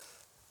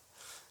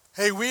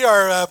Hey, we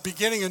are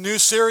beginning a new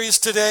series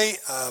today.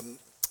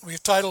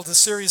 We've titled the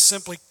series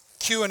simply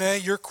Q&A,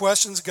 Your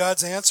Questions,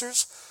 God's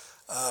Answers.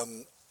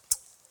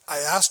 I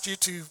asked you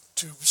to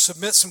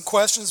submit some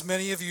questions.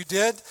 Many of you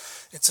did.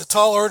 It's a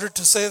tall order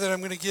to say that I'm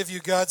going to give you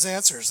God's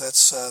answers.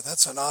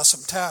 That's an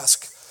awesome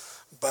task.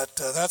 But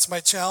that's my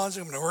challenge.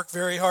 I'm going to work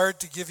very hard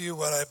to give you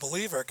what I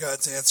believe are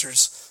God's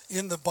answers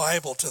in the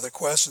Bible to the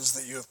questions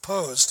that you have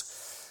posed.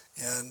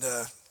 And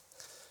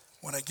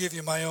when I give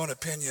you my own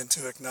opinion,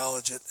 to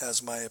acknowledge it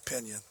as my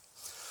opinion.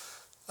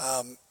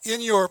 In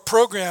your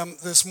program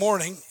this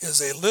morning is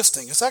a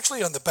listing. It's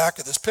actually on the back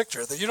of this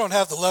picture. You don't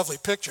have the lovely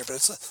picture,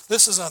 but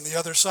this is on the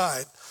other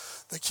side.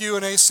 The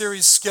Q&A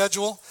series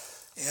schedule,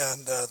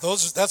 and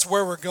that's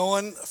where we're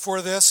going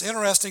for this.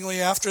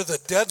 Interestingly, after the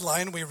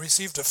deadline, we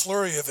received a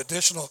flurry of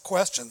additional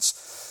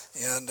questions,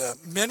 and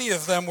many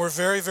of them were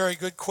very, very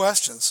good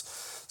questions.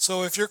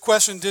 So if your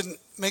question didn't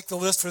make the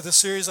list for this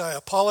series, I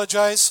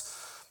apologize.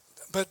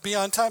 But be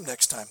on time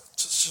next time.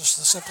 It's just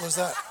as simple as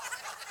that.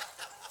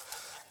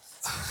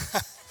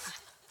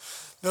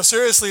 No,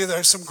 seriously,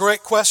 there's some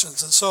great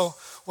questions. And so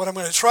what I'm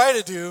going to try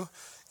to do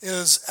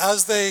is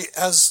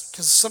because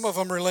some of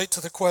them relate to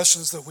the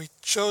questions that we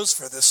chose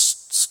for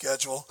this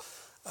schedule,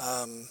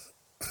 I'm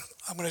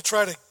going to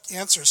try to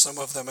answer some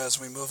of them as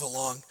we move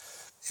along.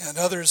 And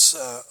others,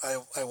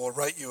 I will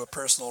write you a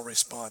personal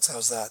response.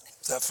 How's that?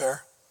 Is that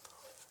fair?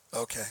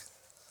 Okay.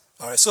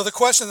 All right, so the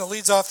question that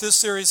leads off this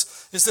series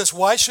is this: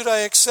 why should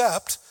I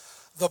accept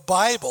the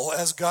Bible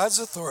as God's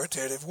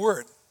authoritative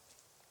word?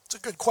 It's a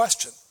good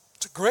question.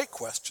 It's a great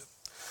question.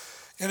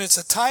 And it's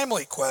a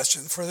timely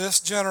question for this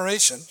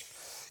generation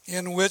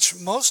in which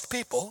most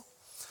people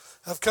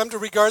have come to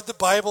regard the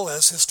Bible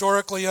as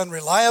historically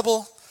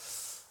unreliable,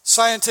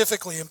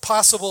 scientifically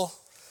impossible,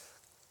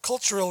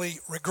 culturally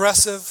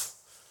regressive,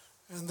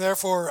 and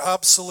therefore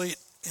obsolete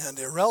and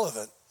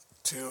irrelevant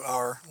to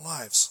our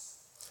lives.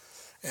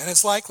 And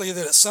it's likely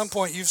that at some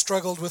point you've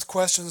struggled with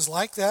questions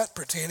like that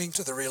pertaining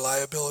to the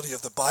reliability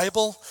of the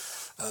Bible,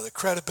 the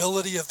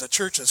credibility of the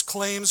church's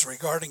claims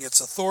regarding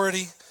its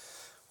authority,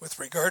 with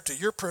regard to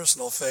your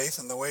personal faith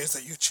and the ways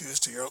that you choose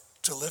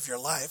to live your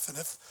life. And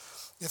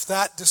if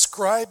that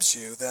describes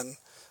you, then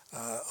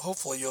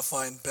hopefully you'll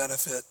find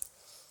benefit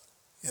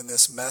in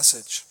this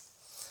message.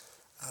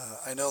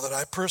 I know that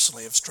I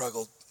personally have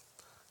struggled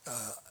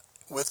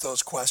with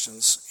those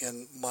questions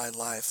in my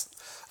life.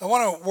 I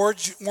want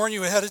to warn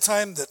you ahead of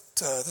time that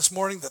this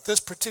morning that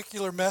this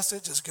particular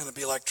message is going to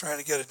be like trying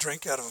to get a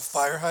drink out of a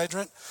fire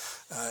hydrant.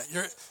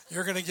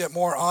 You're going to get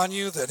more on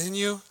you than in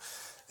you.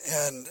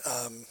 And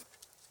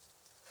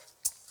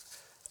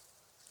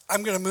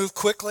I'm going to move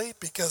quickly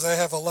because I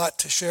have a lot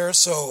to share.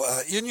 So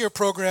in your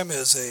program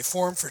is a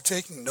form for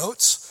taking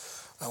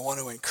notes. I want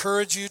to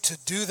encourage you to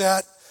do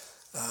that.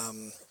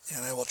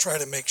 And I will try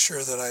to make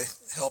sure that I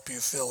help you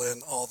fill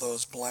in all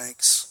those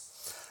blanks.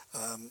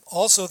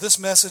 Also, this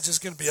message is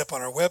going to be up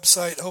on our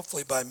website,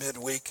 hopefully by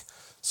midweek,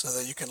 so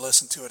that you can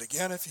listen to it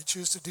again if you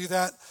choose to do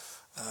that,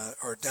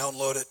 or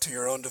download it to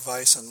your own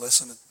device and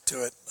listen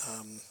to it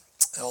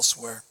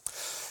elsewhere.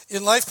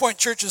 In LifePoint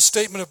Church's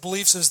statement of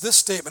beliefs is this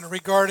statement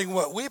regarding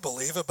what we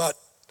believe about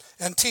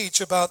and teach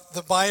about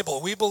the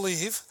Bible. We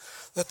believe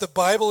that the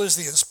Bible is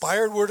the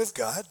inspired Word of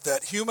God,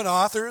 that human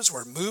authors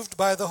were moved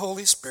by the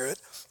Holy Spirit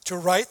to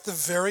write the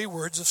very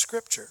words of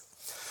Scripture.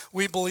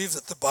 We believe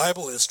that the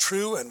Bible is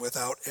true and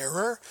without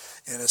error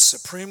and is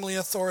supremely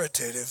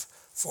authoritative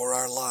for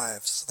our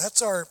lives.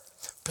 That's our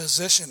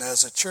position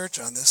as a church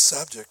on this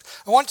subject.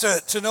 I want you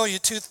to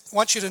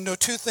know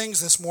two things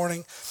this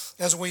morning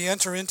as we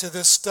enter into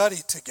this study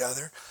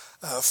together.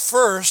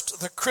 First,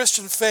 the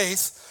Christian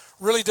faith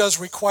really does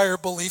require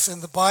belief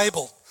in the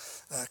Bible.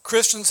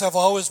 Christians have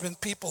always been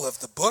people of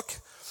the book.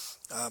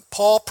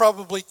 Paul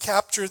probably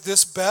captured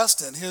this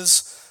best in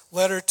his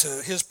letter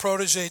to his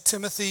protege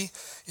Timothy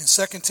in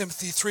 2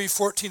 Timothy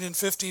 3:14 and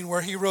 15,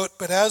 where he wrote,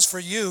 "But as for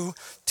you,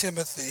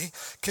 Timothy,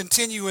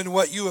 continue in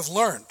what you have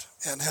learned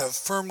and have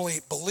firmly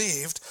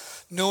believed,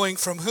 knowing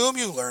from whom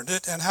you learned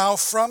it, and how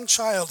from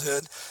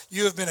childhood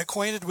you have been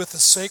acquainted with the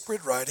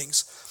sacred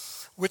writings,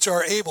 which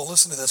are able,"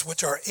 listen to this,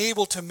 "which are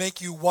able to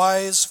make you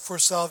wise for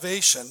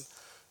salvation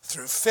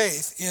through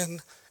faith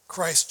in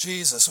Christ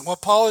Jesus." And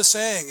what Paul is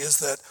saying is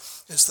that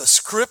it's the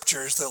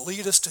Scriptures that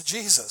lead us to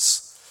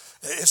Jesus.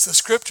 It's the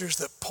Scriptures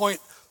that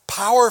point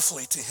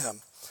powerfully to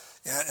Him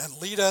and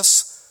lead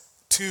us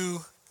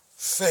to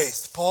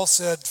faith. Paul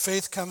said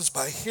faith comes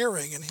by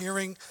hearing, and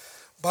hearing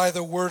by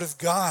the Word of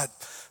God.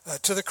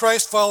 To the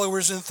Christ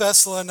followers in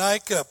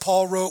Thessalonica,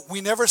 Paul wrote, "We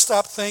never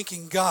stop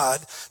thanking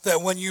God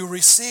that when you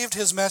received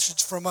His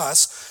message from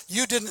us,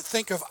 you didn't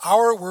think of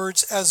our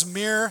words as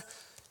mere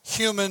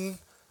human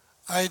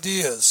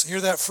ideas." Hear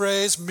that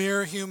phrase,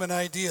 mere human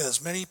ideas.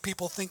 Many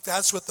people think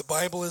that's what the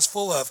Bible is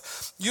full of.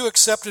 You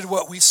accepted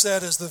what we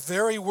said as the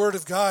very Word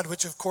of God,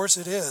 which of course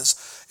it is,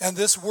 and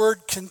this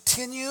Word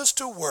continues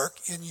to work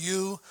in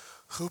you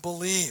who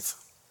believe.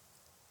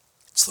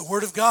 It's the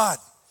Word of God,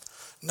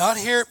 not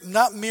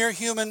mere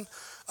human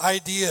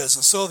ideas.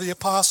 And so the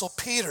Apostle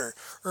Peter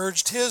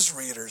urged his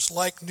readers,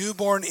 like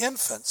newborn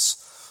infants,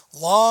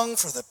 Long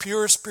for the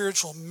pure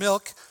spiritual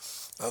milk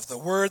of the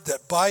word,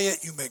 that by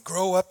it you may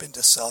grow up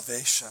into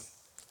salvation,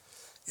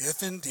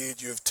 if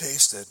indeed you have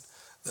tasted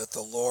that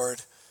the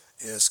Lord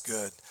is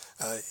good.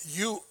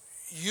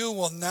 You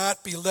will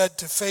not be led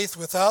to faith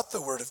without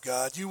the word of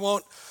God. You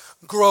won't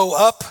grow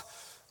up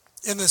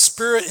in the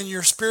spirit, in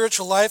your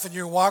spiritual life and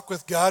your walk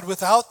with God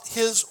without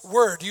his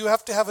word. You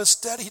have to have a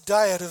steady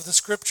diet of the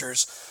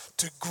scriptures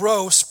to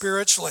grow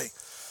spiritually.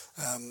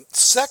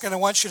 Second, I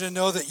want you to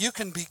know that you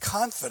can be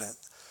confident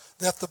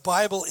that the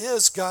Bible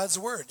is God's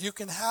word. You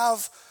can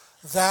have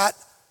that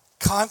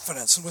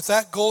confidence. And with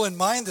that goal in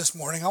mind this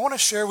morning, I want to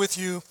share with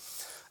you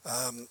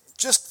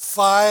just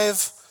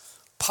 5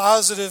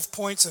 positive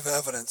points of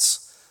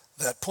evidence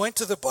that point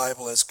to the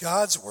Bible as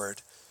God's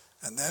word,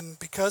 and then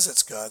because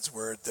it's God's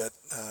word, that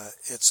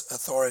it's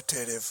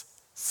authoritative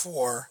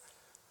for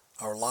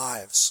our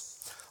lives.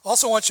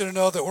 Also want you to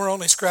know that we're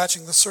only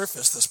scratching the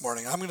surface this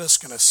morning. I'm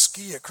just going to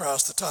ski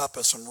across the top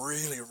of some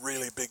really,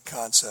 really big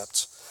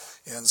concepts.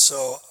 And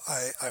so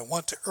I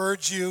want to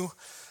urge you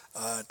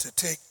to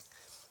take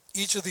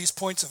each of these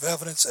points of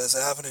evidence as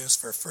avenues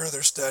for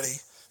further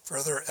study,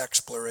 further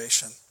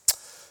exploration.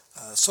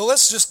 So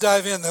let's just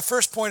dive in. The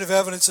first point of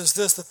evidence is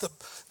this, that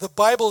the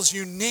Bible's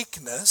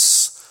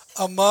uniqueness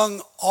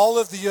among all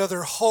of the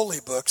other holy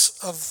books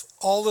of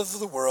all of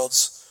the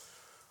world's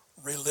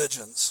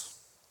religions.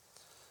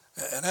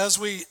 And as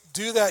we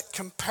do that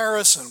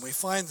comparison, we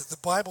find that the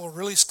Bible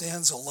really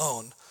stands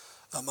alone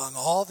among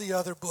all the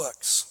other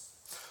books.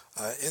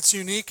 It's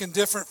unique and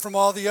different from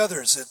all the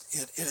others.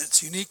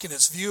 It's unique in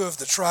its view of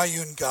the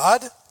triune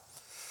God,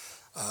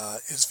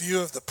 its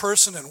view of the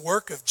person and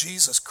work of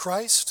Jesus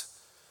Christ,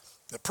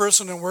 the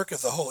person and work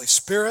of the Holy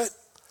Spirit,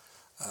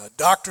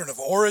 doctrine of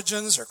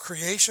origins or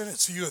creation,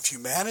 its view of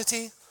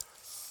humanity,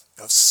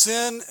 of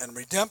sin and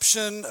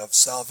redemption, of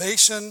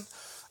salvation,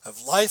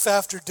 of life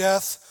after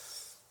death,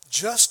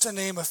 just to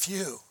name a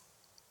few.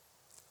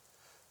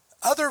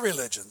 Other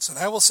religions, and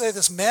I will say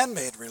this,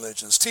 man-made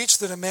religions, teach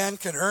that a man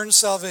can earn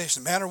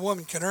salvation, a man or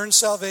woman can earn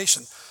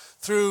salvation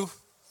through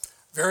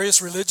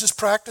various religious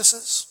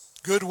practices,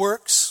 good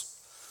works,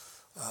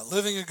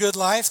 living a good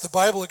life. The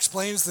Bible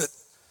explains that,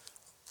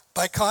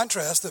 by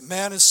contrast, that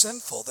man is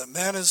sinful, that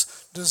man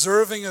is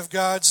deserving of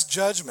God's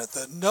judgment,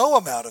 that no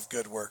amount of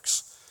good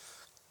works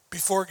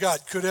before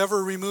God could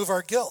ever remove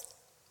our guilt.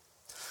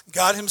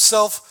 God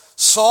himself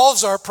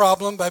solves our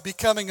problem by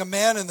becoming a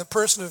man in the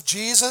person of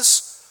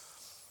Jesus,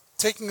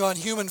 taking on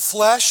human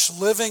flesh,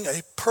 living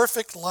a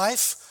perfect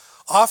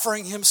life,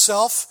 offering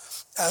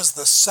himself as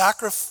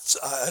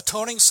the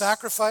atoning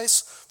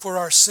sacrifice for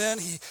our sin.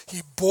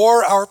 He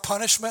bore our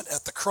punishment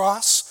at the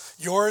cross,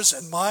 yours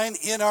and mine,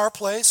 in our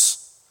place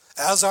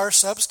as our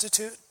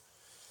substitute.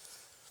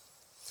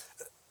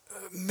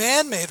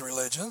 Man-made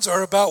religions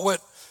are about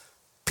what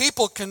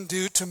people can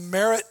do to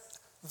merit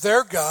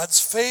their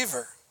God's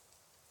favor,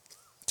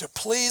 to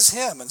please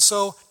him, and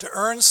so to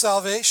earn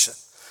salvation.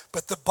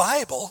 But the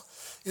Bible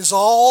is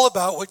all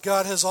about what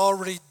God has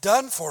already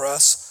done for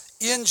us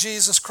in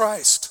Jesus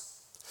Christ.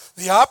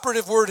 The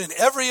operative word in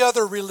every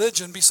other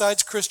religion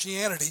besides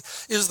Christianity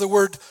is the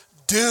word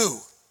do.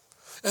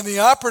 And the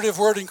operative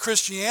word in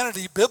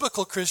Christianity,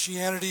 biblical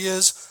Christianity,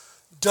 is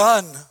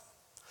done.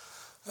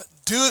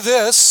 Do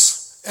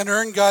this and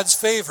earn God's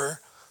favor.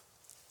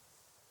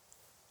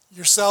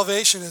 Your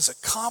salvation is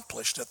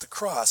accomplished at the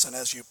cross, and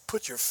as you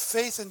put your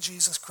faith in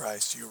Jesus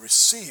Christ, you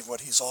receive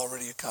what he's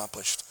already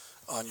accomplished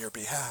on your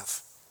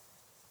behalf.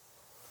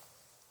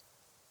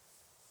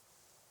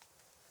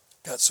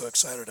 Got so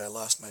excited I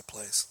lost my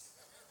place.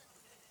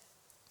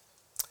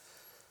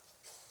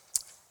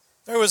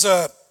 There was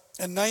a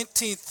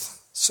 19th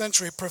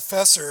century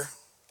professor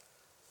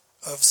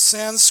of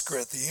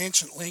Sanskrit, the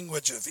ancient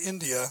language of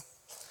India,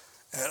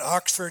 at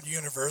Oxford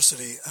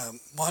University,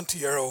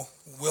 Monteiro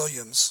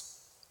Williams.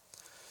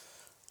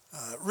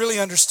 Really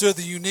understood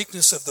the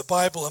uniqueness of the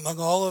Bible among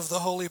all of the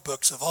holy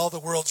books of all the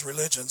world's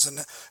religions. And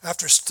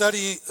after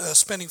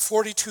spending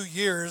 42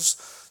 years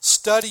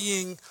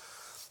studying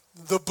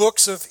the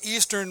books of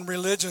Eastern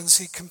religions,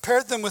 he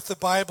compared them with the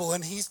Bible,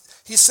 and he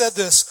said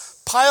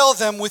this: pile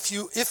them with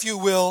you, if you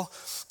will,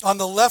 on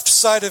the left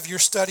side of your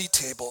study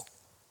table,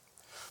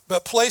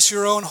 but place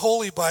your own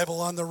holy Bible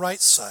on the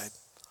right side,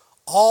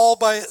 all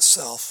by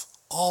itself,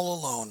 all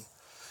alone,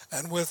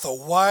 and with a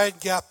wide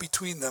gap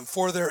between them.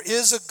 For there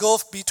is a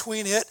gulf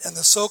between it and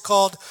the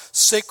so-called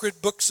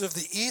sacred books of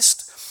the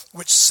East,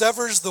 which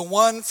severs the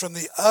one from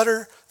the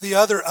other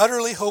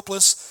utterly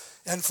hopeless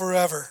and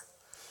forever.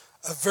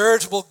 A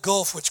veritable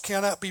gulf which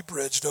cannot be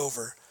bridged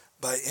over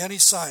by any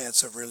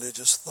science of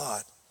religious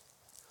thought.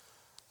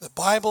 The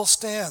Bible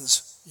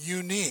stands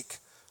unique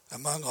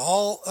among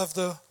all of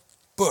the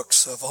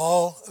books of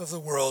all of the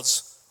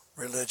world's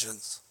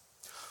religions.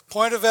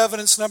 Point of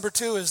evidence number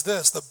 2 is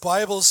this: the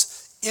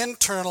Bible's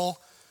internal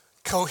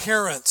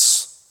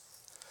coherence.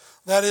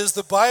 That is,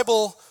 the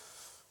Bible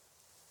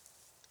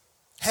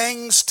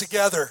hangs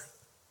together.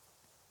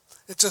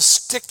 It's a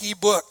sticky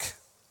book.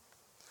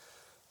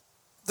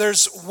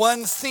 there's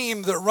one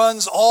theme that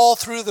runs all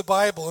through the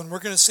Bible, and we're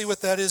going to see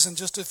what that is in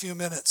just a few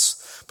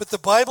minutes. But the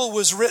Bible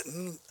was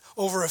written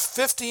over a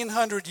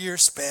 1,500-year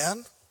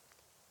span.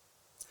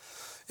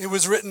 It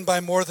was written by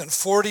more than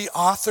 40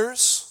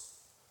 authors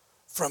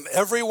from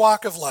every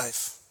walk of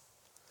life,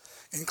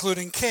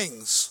 including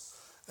kings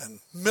and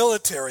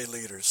military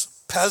leaders,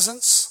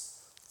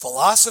 peasants,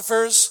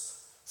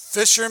 philosophers,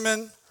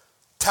 fishermen,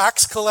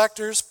 tax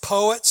collectors,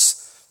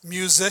 poets,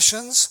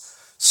 musicians,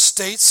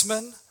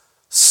 statesmen,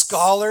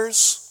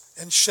 scholars,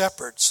 and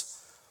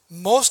shepherds.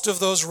 Most of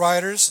those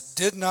writers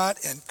did not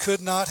and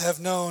could not have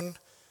known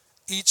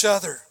each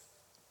other.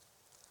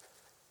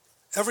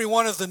 Every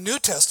one of the New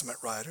Testament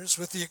writers,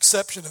 with the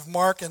exception of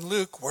Mark and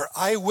Luke, were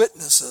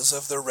eyewitnesses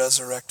of the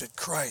resurrected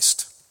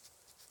Christ.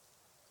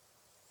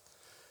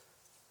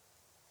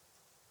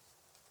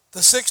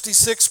 The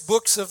 66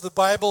 books of the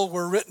Bible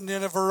were written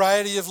in a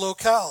variety of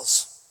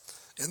locales: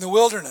 in the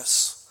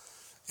wilderness,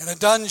 in a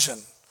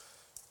dungeon,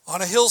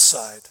 on a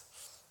hillside,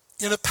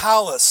 in a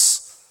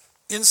palace,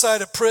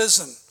 inside a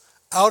prison,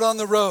 out on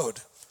the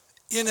road,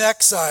 in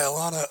exile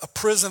on a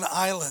prison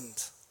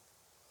island.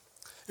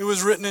 It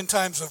was written in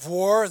times of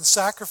war and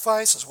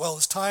sacrifice, as well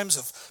as times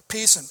of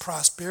peace and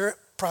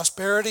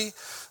prosperity.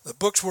 The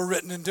books were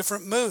written in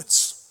different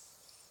moods: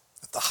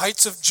 at the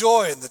heights of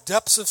joy and the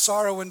depths of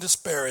sorrow and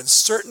despair, in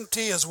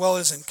certainty as well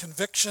as in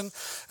conviction,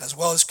 as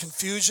well as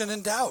confusion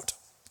and doubt.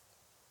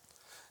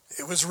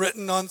 It was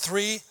written on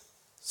 3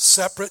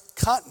 separate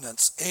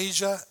continents: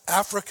 Asia,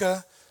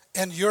 Africa,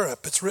 and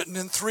Europe. It's written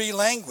in 3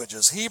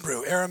 languages: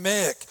 Hebrew,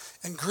 Aramaic,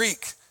 and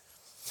Greek.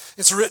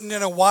 It's written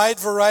in a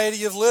wide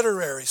variety of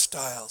literary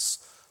styles: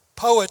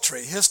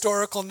 poetry,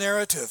 historical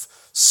narrative,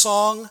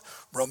 song,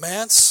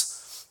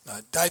 romance,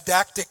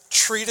 didactic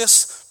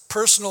treatise,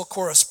 personal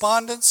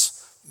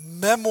correspondence,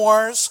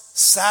 memoirs,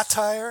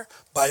 satire,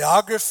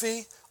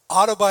 biography,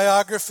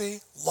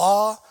 autobiography,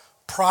 law,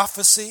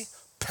 prophecy,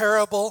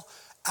 parable,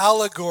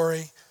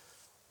 allegory,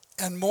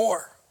 and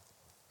more.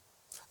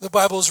 The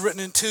Bible is written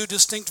in 2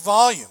 distinct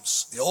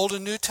volumes, the Old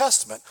and New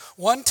Testament.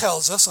 One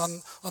tells us,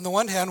 on the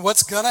one hand,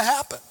 what's going to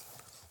happen.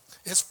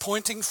 It's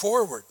pointing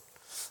forward.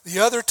 The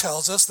other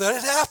tells us that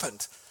it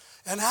happened,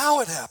 and how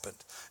it happened,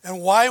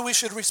 and why we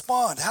should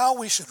respond, how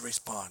we should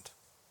respond.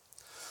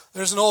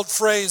 There's an old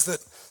phrase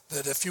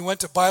that if you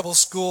went to Bible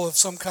school of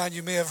some kind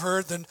you may have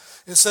heard, then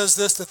it says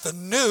this, that the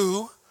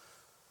new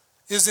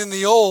is in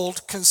the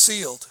old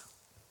concealed.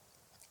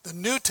 The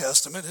New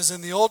Testament is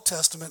in the Old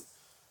Testament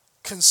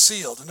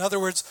concealed. In other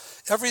words,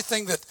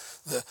 everything that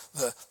the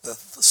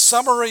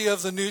summary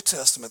of the New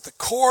Testament, the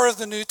core of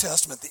the New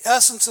Testament, the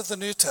essence of the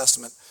New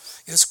Testament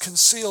is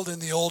concealed in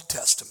the Old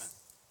Testament.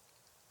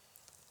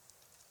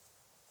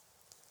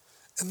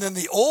 And then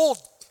the old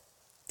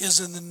is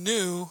in the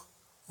new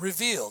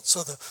revealed.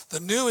 So the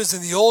new is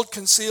in the old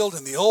concealed,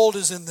 and the old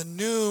is in the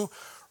new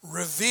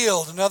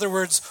revealed. In other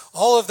words,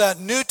 all of that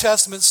New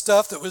Testament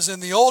stuff that was in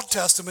the Old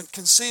Testament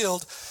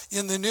concealed,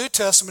 in the New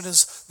Testament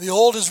is the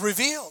old is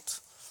revealed.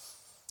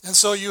 And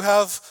so you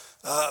have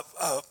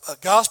a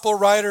gospel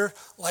writer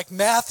like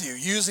Matthew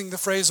using the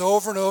phrase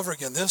over and over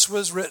again: this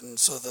was written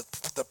so that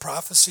the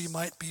prophecy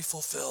might be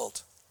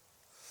fulfilled.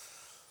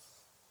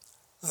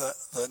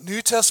 The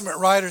New Testament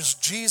writers,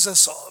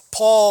 Jesus,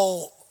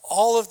 Paul,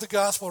 all of the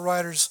gospel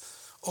writers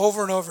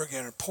over and over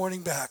again are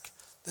pointing back.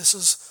 This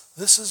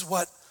is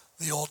what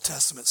the Old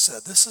Testament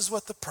said. This is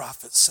what the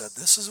prophets said.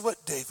 This is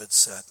what David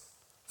said.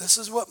 This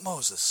is what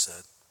Moses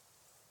said.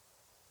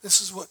 This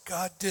is what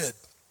God did.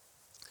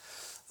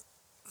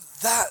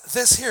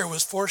 This here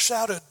was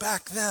foreshadowed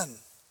back then.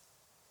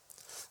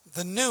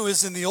 The new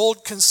is in the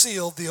old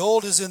concealed, the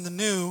old is in the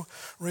new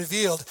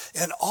revealed.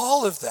 And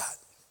all of that,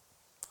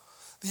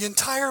 the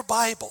entire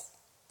Bible,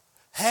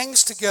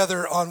 hangs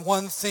together on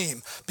one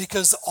theme,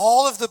 because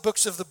all of the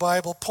books of the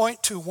Bible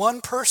point to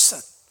one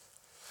person: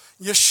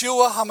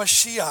 Yeshua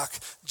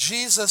HaMashiach,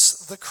 Jesus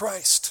the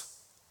Christ.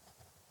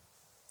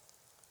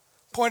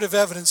 Point of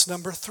evidence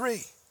number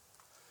 3,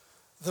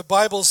 the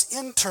Bible's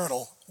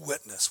internal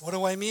witness. What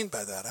do I mean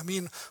by that? I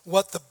mean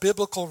what the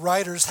biblical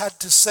writers had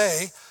to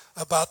say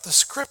about the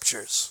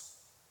Scriptures.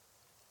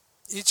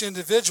 Each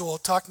individual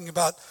talking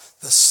about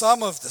the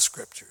sum of the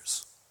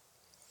Scriptures.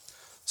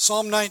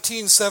 Psalm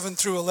 19, 7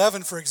 through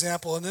 11, for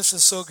example, and this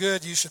is so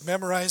good, you should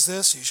memorize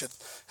this. You should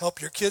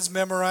help your kids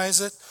memorize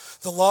it.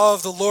 The law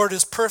of the Lord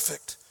is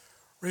perfect,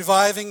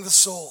 reviving the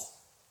soul.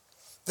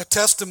 The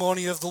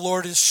testimony of the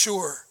Lord is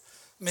sure,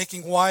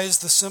 making wise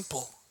the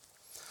simple.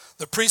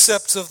 The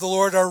precepts of the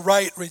Lord are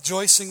right,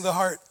 rejoicing the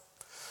heart.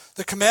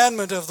 The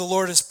commandment of the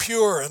Lord is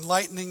pure,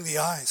 enlightening the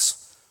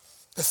eyes.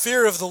 The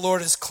fear of the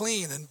Lord is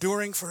clean,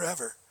 enduring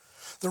forever.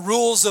 The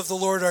rules of the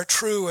Lord are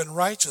true and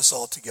righteous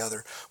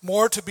altogether.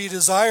 More to be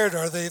desired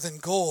are they than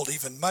gold,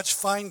 even much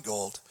fine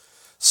gold.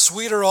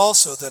 Sweeter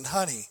also than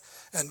honey,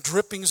 and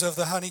drippings of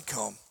the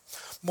honeycomb.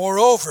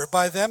 Moreover,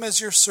 by them is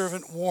your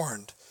servant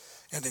warned,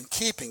 and in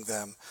keeping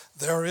them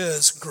there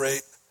is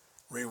great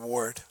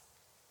reward.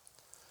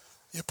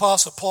 The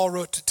Apostle Paul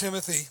wrote to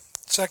Timothy,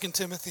 2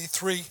 Timothy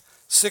 3,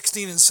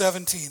 16 and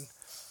 17.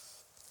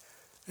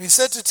 And he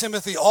said to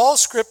Timothy, all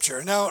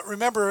Scripture. Now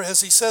remember,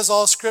 as he says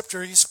all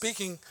Scripture, he's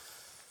speaking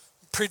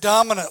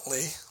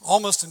predominantly,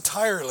 almost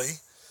entirely,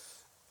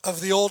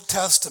 of the Old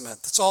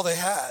Testament. That's all they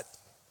had.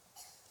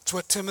 It's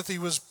what Timothy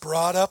was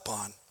brought up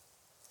on.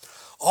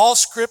 All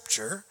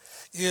Scripture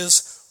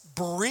is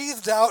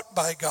breathed out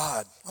by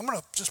God. I'm going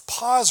to just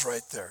pause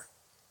right there.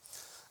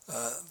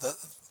 The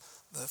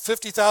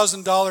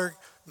 $50,000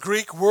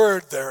 Greek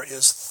word there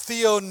is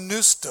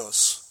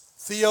theopneustos.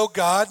 Theo,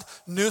 God,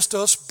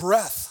 pneustos,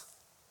 breath.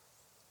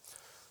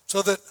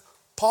 So that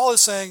Paul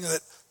is saying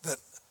that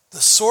the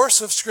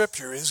source of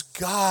Scripture is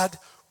God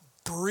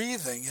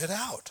breathing it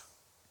out.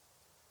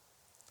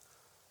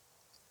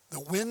 The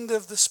wind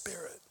of the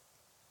Spirit,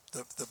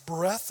 the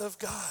breath of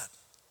God.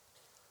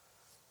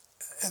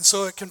 And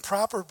so it can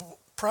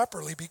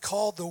properly be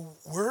called the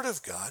Word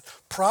of God,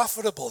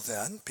 profitable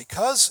then,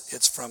 because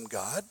it's from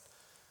God,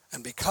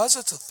 and because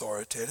it's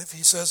authoritative,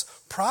 he says,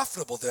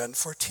 profitable then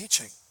for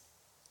teaching,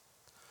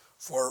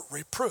 for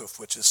reproof,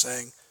 which is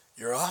saying,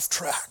 you're off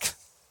track.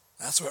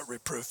 That's what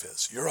reproof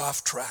is. You're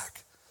off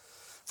track.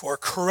 For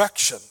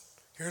correction.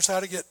 Here's how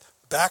to get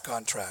back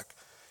on track.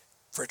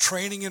 For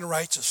training in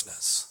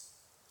righteousness.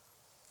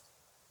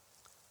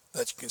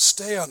 That you can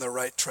stay on the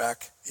right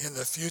track in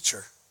the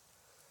future.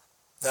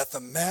 That the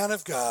man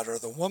of God or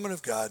the woman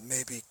of God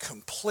may be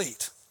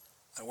complete.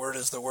 The word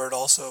is the word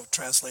also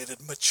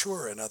translated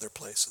mature in other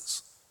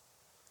places.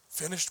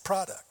 Finished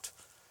product.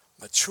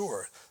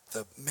 Mature.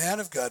 The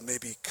man of God may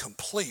be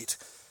complete,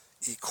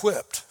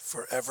 equipped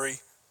for every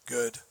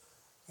good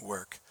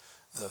work.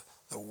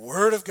 The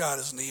Word of God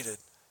is needed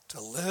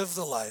to live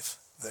the life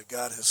that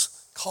God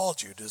has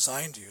called you,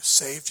 designed you,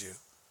 saved you,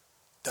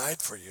 died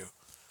for you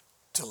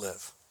to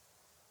live.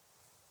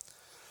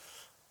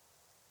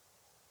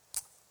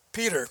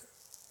 Peter,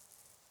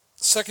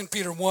 2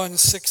 Peter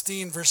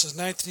 1:16, verses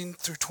 19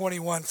 through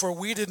 21, for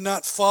we did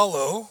not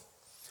follow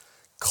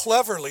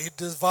cleverly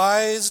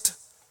devised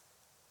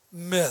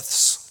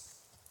myths.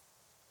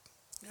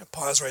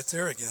 Pause right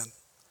there again.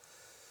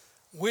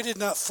 We did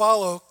not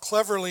follow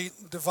cleverly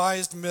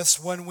devised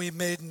myths when we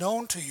made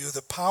known to you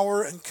the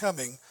power and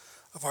coming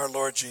of our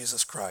Lord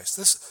Jesus Christ.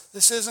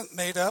 This isn't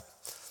made up.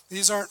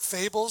 These aren't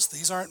fables.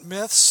 These aren't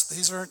myths.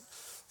 These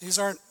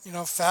aren't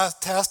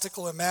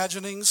fantastical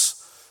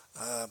imaginings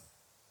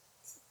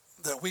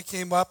that we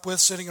came up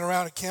with sitting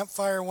around a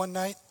campfire one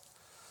night.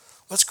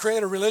 Let's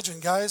create a religion,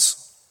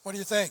 guys. What do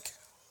you think?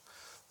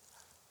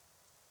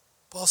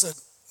 Paul said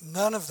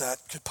none of that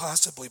could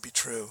possibly be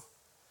true.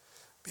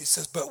 He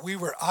says, but we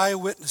were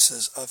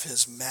eyewitnesses of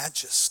his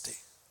majesty.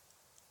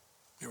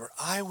 We were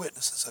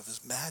eyewitnesses of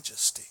his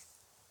majesty.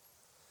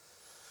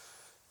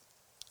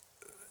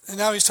 And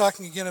now he's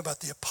talking again about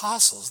the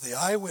apostles, the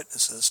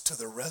eyewitnesses to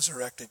the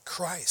resurrected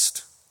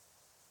Christ.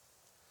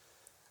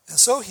 And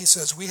so he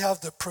says, we have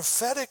the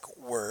prophetic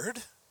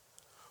word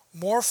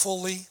more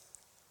fully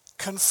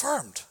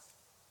confirmed.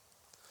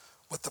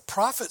 What the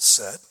prophet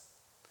said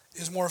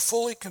is more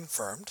fully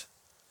confirmed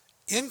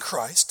in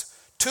Christ,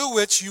 to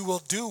which you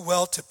will do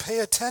well to pay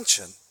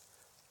attention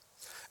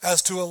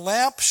as to a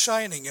lamp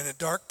shining in a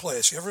dark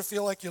place. You ever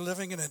feel like you're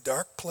living in a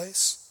dark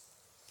place?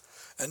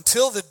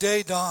 Until the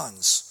day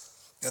dawns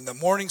and the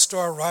morning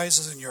star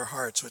rises in your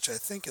hearts, which I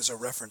think is a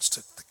reference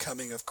to the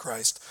coming of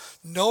Christ.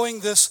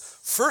 Knowing this,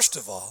 first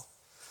of all,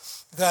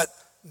 that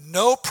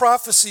no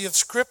prophecy of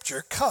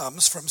Scripture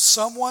comes from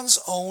someone's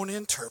own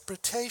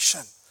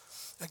interpretation.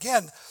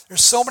 Again,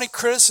 there's so many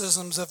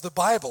criticisms of the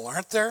Bible,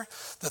 aren't there?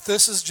 That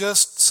this is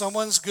just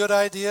someone's good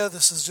idea,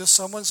 this is just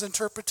someone's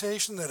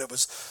interpretation, that it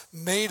was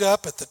made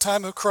up at the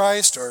time of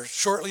Christ or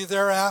shortly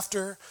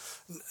thereafter.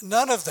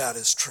 None of that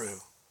is true.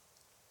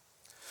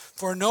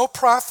 For no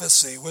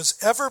prophecy was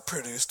ever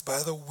produced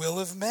by the will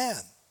of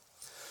man,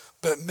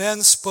 but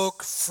men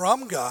spoke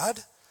from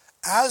God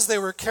as they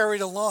were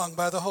carried along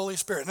by the Holy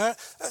Spirit. Now,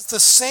 that's the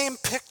same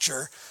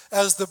picture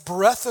as the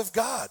breath of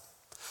God.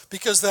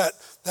 Because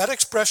that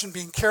expression,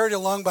 being carried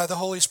along by the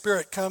Holy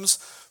Spirit, comes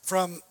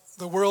from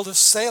the world of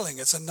sailing.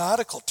 It's a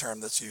nautical term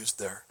that's used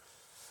there.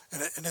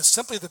 And it's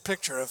simply the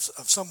picture of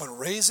someone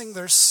raising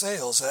their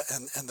sails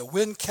and the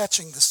wind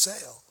catching the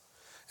sail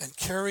and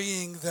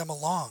carrying them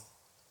along.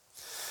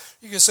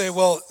 You can say,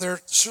 well,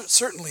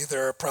 certainly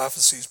there are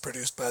prophecies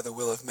produced by the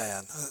will of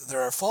man.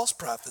 There are false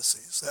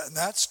prophecies, and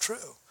that's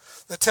true.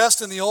 The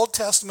test in the Old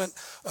Testament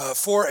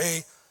for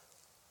a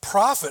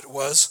prophet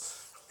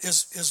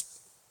is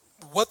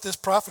what this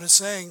prophet is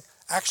saying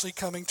actually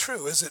coming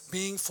true? Is it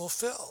being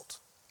fulfilled?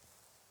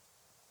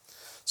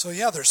 So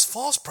yeah, there's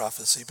false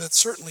prophecy, but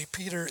certainly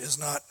Peter is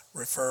not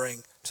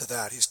referring to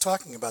that. He's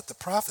talking about the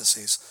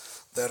prophecies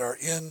that are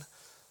in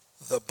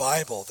the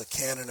Bible, the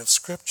canon of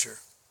Scripture.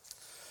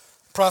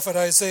 Prophet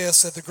Isaiah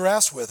said, the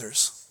grass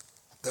withers,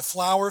 the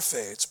flower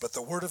fades, but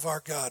the word of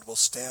our God will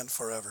stand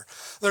forever.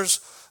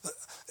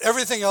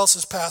 Everything else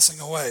is passing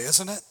away,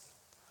 isn't it?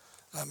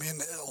 I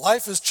mean,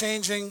 life is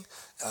changing,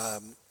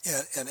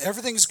 and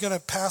everything's going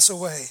to pass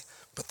away,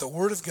 but the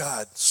Word of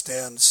God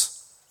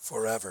stands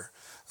forever.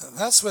 And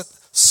that's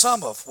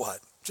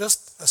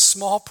just a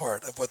small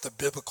part of what the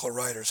biblical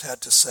writers had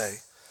to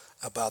say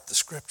about the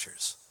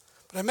Scriptures.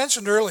 But I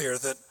mentioned earlier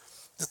that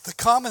the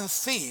common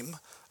theme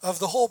of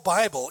the whole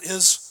Bible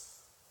is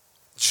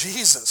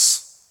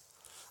Jesus.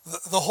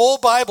 The whole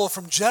Bible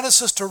from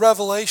Genesis to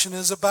Revelation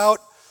is about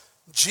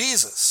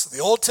Jesus.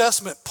 The Old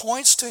Testament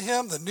points to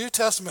him, the New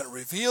Testament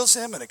reveals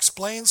him and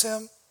explains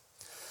him.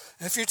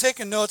 And if you're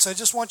taking notes, I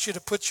just want you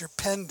to put your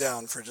pen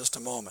down for just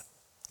a moment.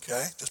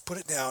 Okay? Just put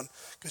it down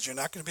because you're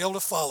not going to be able to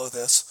follow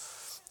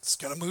this. It's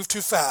going to move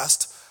too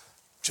fast.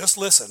 Just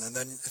listen, and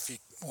then if you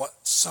want,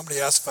 somebody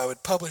asked if I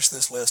would publish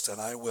this list, and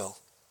I will.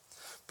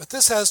 But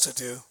this has to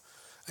do,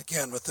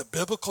 again, with the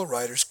biblical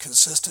writer's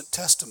consistent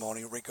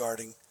testimony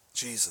regarding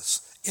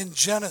Jesus. In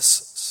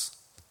Genesis,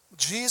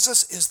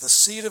 Jesus is the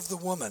seed of the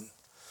woman,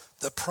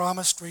 the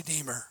promised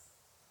Redeemer.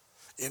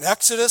 In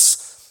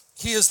Exodus,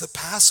 he is the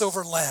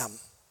Passover lamb.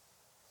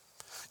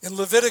 In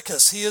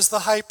Leviticus, he is the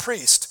high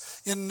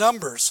priest. In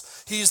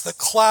Numbers, he's the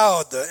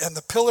cloud and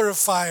the pillar of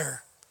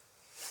fire.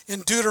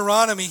 In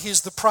Deuteronomy,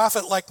 he's the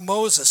prophet like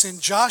Moses. In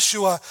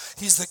Joshua,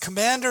 he's the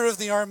commander of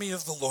the army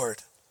of the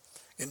Lord.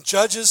 In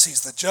Judges,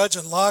 he's the judge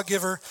and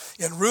lawgiver.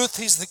 In Ruth,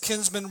 he's the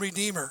kinsman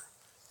redeemer.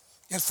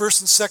 In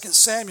 1st and 2nd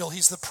Samuel,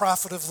 he's the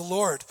prophet of the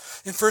Lord.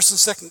 In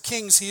 1st and 2nd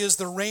Kings, he is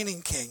the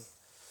reigning king.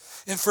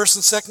 In 1st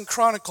and 2nd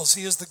Chronicles,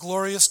 he is the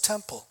glorious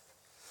temple.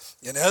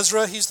 In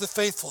Ezra, he's the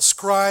faithful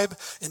scribe.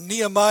 In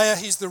Nehemiah,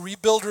 he's the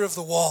rebuilder of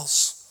the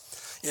walls.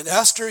 In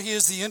Esther, he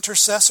is the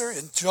intercessor.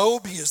 In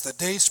Job, he is the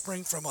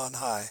dayspring from on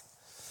high.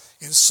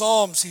 In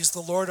Psalms, he's the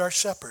Lord our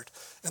shepherd,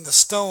 and the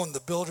stone the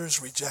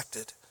builders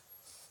rejected.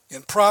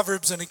 In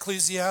Proverbs and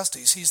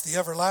Ecclesiastes, he's the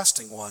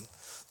everlasting one,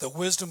 the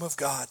wisdom of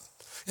God.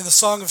 In the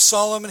Song of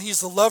Solomon, he's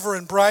the lover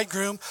and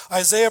bridegroom.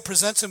 Isaiah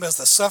presents him as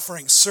the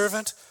suffering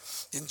servant.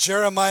 In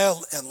Jeremiah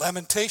and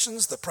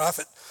Lamentations, the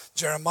prophet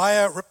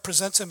Jeremiah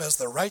represents him as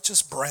the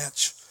righteous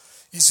branch.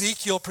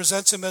 Ezekiel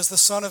presents him as the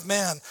Son of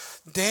Man.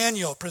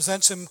 Daniel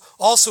presents him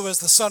also as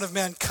the Son of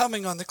Man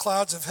coming on the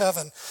clouds of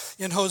heaven.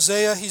 In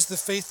Hosea, he's the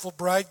faithful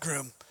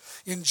bridegroom.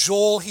 In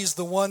Joel, he's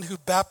the one who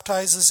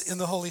baptizes in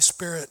the Holy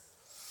Spirit.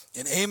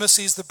 In Amos,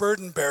 he's the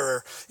burden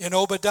bearer. In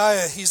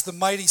Obadiah, he's the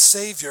mighty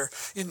Savior.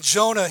 In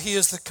Jonah, he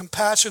is the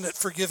compassionate,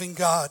 forgiving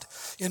God.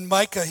 In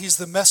Micah, he's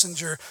the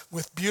messenger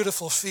with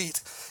beautiful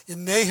feet.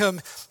 In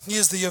Nahum, he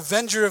is the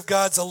avenger of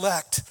God's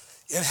elect.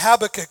 In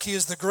Habakkuk, he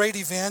is the great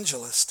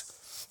evangelist.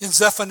 In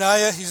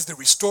Zephaniah, he's the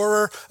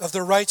restorer of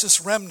the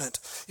righteous remnant.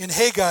 In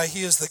Haggai,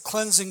 he is the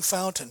cleansing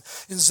fountain.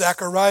 In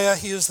Zechariah,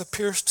 he is the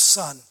pierced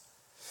son.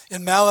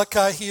 In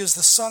Malachi, he is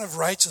the Son of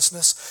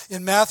righteousness.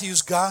 In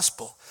Matthew's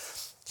gospel,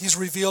 he's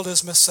revealed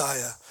as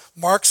Messiah.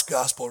 Mark's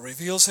gospel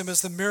reveals him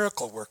as the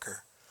miracle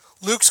worker.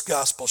 Luke's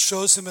gospel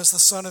shows him as the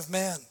Son of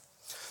Man.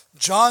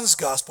 John's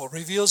gospel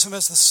reveals him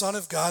as the Son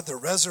of God, the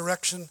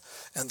resurrection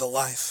and the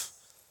life.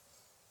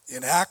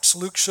 In Acts,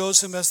 Luke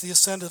shows him as the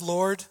ascended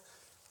Lord,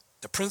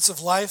 the Prince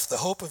of Life, the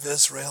hope of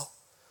Israel.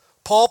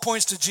 Paul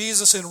points to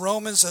Jesus in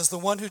Romans as the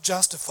one who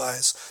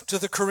justifies. To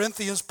the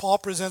Corinthians, Paul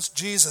presents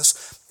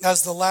Jesus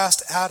as the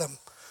last Adam.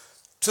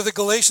 To the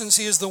Galatians,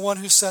 he is the one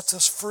who sets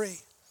us free.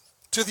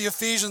 To the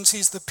Ephesians,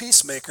 he's the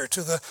peacemaker.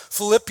 To the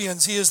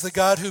Philippians, he is the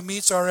God who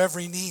meets our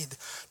every need.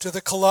 To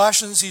the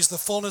Colossians, he's the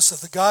fullness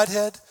of the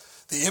Godhead,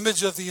 the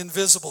image of the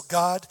invisible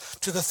God.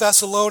 To the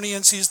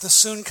Thessalonians, he's the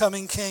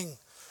soon-coming King.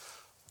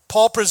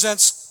 Paul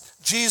presents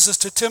Jesus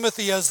to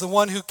Timothy as the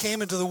one who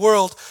came into the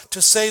world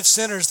to save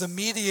sinners, the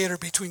mediator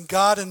between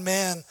God and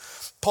man.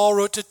 Paul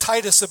wrote to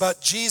Titus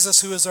about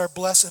Jesus, who is our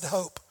blessed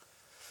hope.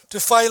 To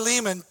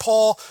Philemon,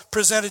 Paul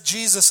presented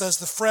Jesus as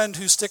the friend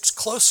who sticks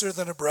closer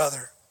than a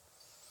brother.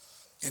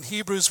 In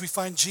Hebrews, we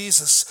find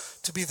Jesus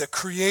to be the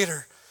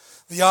creator,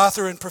 the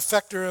author and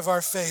perfecter of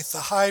our faith, the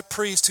high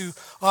priest who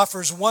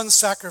offers one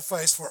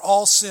sacrifice for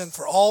all sin,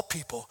 for all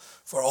people,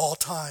 for all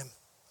time.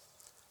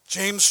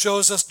 James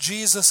shows us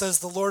Jesus as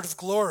the Lord of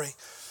glory,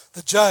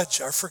 the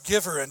judge, our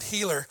forgiver and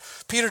healer.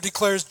 Peter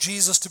declares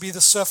Jesus to be the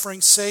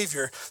suffering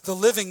Savior, the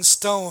living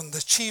stone,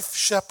 the chief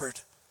shepherd.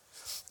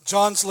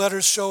 John's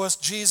letters show us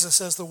Jesus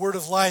as the word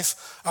of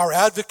life, our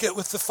advocate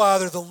with the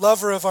Father, the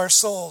lover of our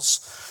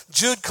souls.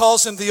 Jude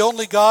calls him the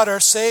only God, our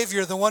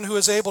Savior, the one who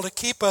is able to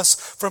keep us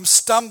from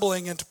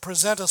stumbling and to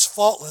present us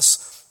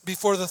faultless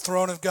before the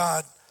throne of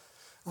God.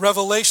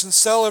 Revelation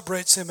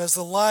celebrates him as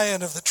the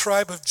Lion of the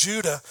tribe of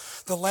Judah,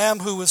 the Lamb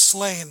who was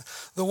slain,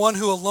 the one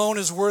who alone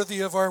is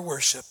worthy of our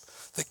worship,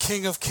 the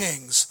King of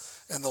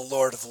kings and the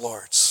Lord of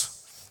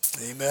lords.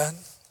 Amen.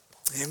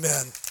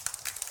 Amen.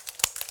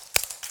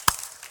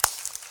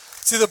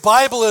 See, the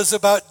Bible is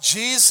about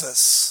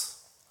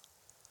Jesus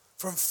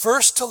from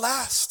first to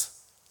last,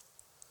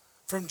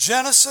 from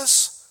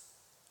Genesis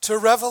to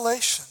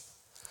Revelation.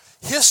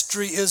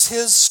 History is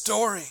his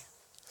story.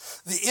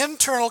 The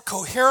internal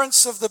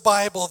coherence of the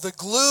Bible, the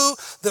glue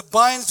that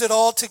binds it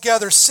all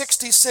together,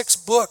 66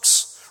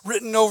 books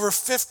written over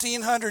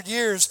 1,500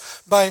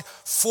 years by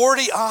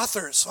 40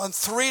 authors on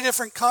 3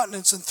 different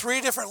continents and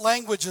 3 different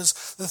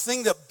languages. The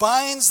thing that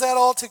binds that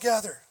all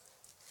together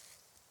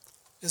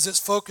is its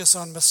focus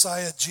on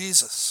Messiah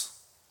Jesus.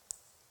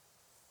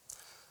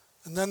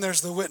 And then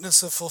there's the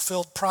witness of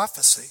fulfilled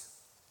prophecy.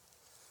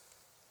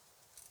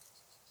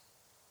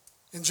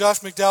 In Josh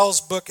McDowell's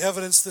book,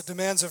 Evidence That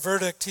Demands a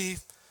Verdict, he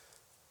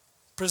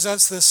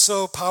presents this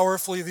so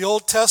powerfully. The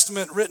Old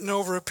Testament, written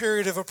over a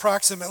period of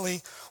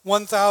approximately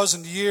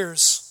 1,000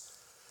 years,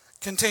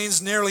 contains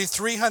nearly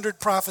 300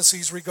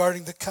 prophecies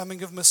regarding the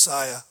coming of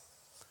Messiah,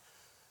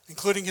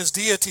 including his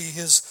deity,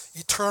 his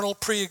eternal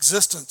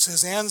preexistence,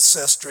 his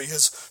ancestry,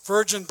 his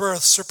virgin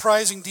birth,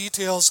 surprising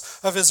details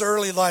of his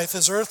early life,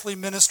 his earthly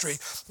ministry,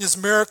 his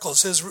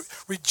miracles, his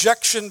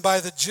rejection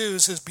by the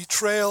Jews, his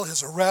betrayal,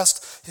 his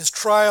arrest, his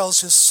trials,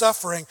 his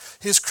suffering,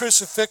 his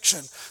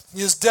crucifixion,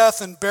 his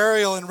death and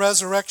burial and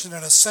resurrection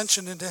and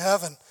ascension into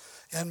heaven,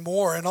 and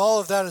more. And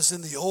all of that is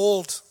in the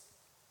Old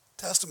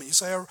Testament. You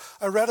say,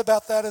 I read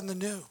about that in the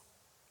New.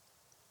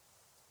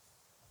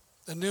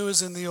 The New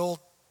is in the Old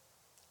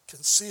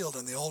concealed,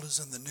 and the old is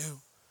in the new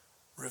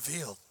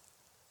revealed.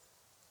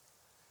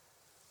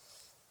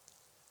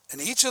 And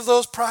each of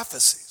those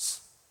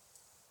prophecies,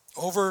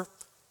 over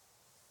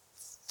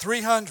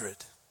 300,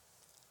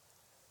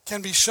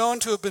 can be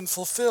shown to have been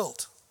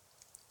fulfilled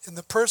in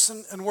the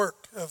person and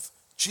work of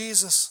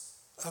Jesus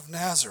of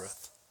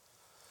Nazareth,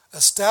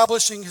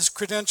 establishing his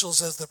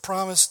credentials as the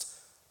promised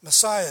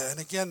Messiah, and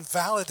again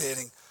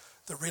validating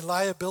the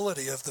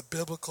reliability of the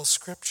biblical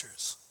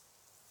scriptures.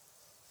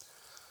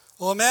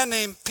 Well, a man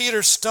named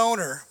Peter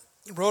Stoner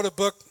wrote a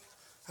book.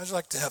 How'd you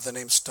like to have the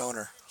name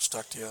Stoner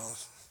stuck to you?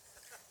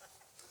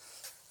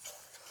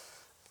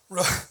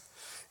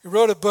 He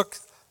wrote a book.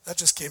 That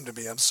just came to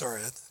me. I'm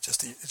sorry. It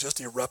just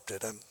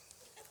erupted.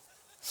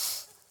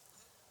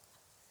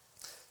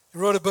 He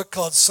wrote a book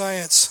called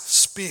Science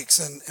Speaks,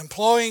 and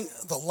employing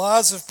the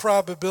laws of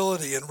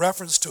probability in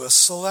reference to a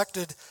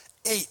selected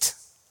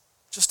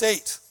just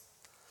eight,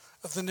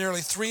 of the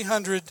nearly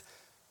 300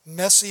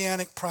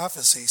 messianic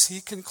prophecies, he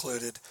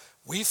concluded,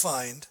 we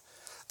find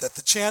that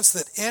the chance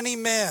that any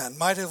man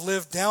might have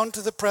lived down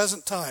to the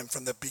present time,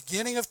 from the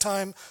beginning of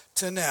time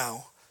to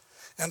now,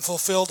 and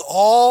fulfilled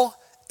all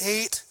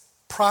 8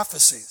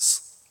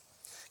 prophecies,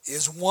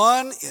 is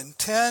 1 in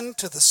 10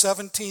 to the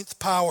 17th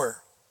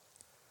power,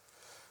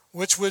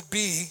 which would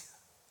be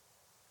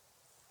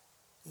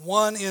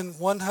 1 in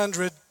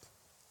 100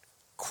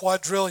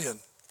 quadrillion.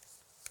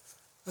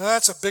 Now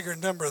that's a bigger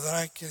number than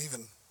I can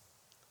even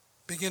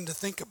begin to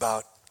think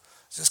about.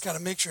 It just kind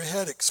of makes your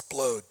head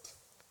explode.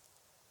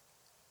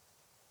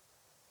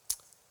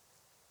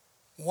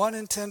 1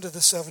 in 10 to the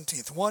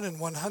 17th, 1 in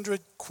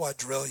 100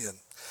 quadrillion.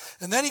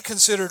 And then he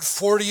considered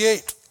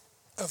 48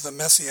 of the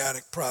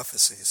messianic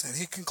prophecies, and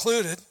he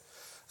concluded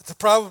that the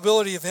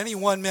probability of any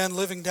one man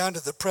living down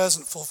to the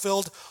present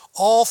fulfilled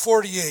all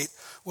 48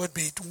 would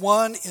be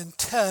 1 in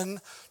 10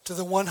 to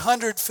the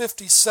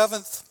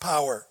 157th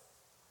power.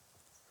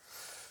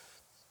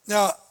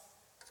 Now,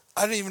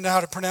 I didn't even know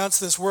how to pronounce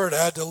this word.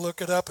 I had to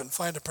look it up and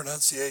find a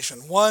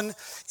pronunciation. 1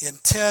 in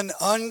 10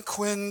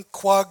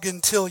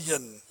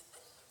 unquinquagintillion.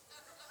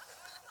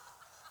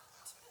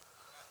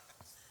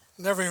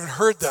 Never even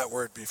heard that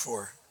word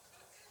before.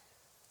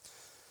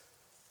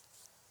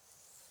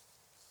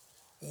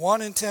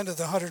 1 in 10 to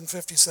the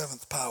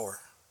 157th power.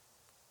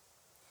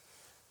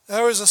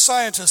 There was a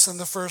scientist in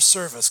the first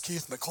service,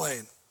 Keith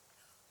McLean.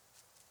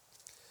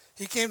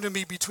 He came to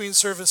me between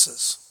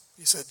services.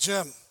 He said,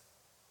 Jim,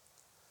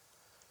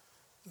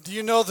 do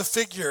you know the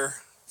figure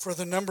for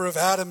the number of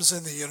atoms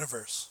in the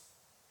universe?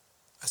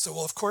 I said,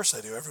 well, of course I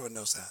do. Everyone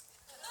knows that.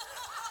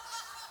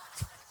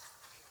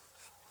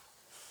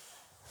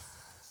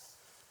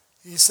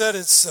 He said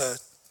it's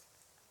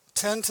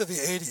 10 to the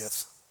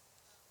 80th.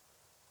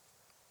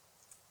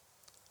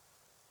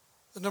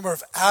 The number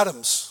of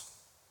atoms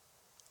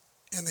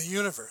in the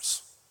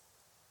universe.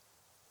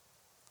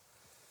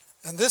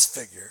 And this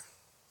figure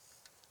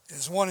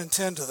is 1 in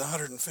 10 to the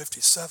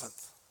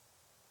 157th.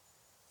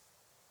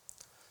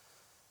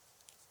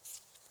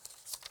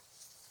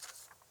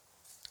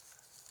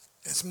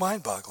 It's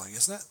mind-boggling,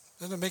 isn't it?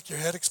 Doesn't it make your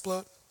head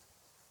explode?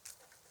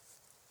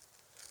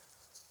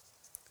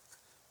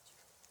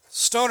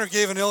 Stoner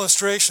gave an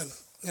illustration,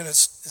 and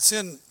it's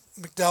in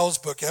McDowell's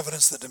book,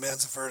 Evidence That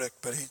Demands a Verdict,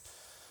 but he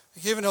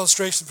gave an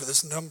illustration for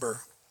this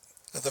number,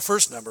 the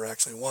first number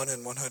actually, 1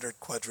 in 100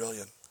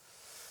 quadrillion.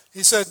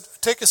 He said,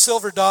 take a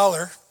silver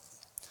dollar,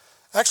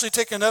 actually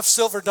take enough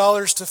silver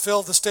dollars to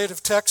fill the state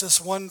of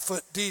Texas 1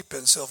 foot deep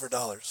in silver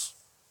dollars.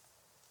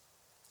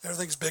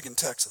 Everything's big in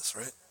Texas,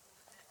 right?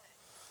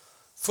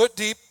 Foot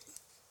deep,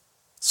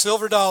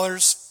 silver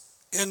dollars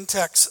in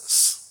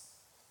Texas.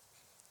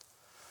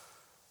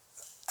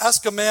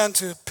 Ask a man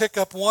to pick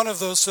up one of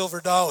those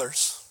silver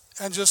dollars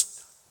and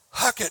just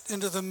huck it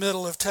into the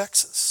middle of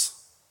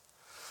Texas.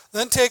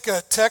 Then take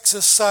a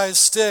Texas-sized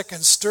stick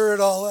and stir it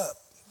all up.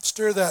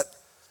 Stir that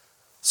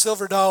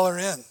silver dollar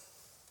in.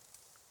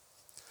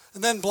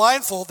 And then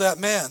blindfold that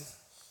man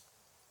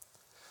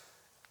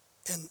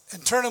and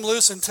turn him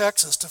loose in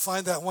Texas to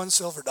find that one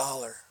silver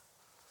dollar.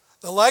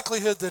 The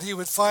likelihood that he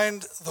would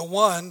find the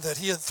one that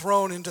he had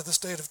thrown into the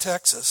state of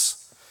Texas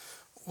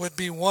would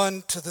be 1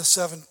 in 10 to the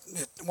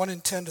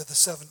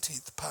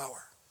 17th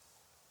power.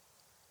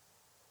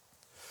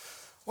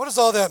 What does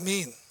all that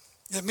mean?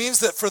 It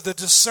means that for the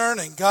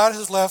discerning, God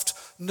has left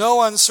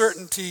no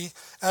uncertainty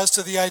as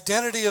to the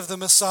identity of the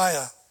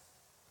Messiah,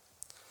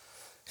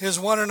 his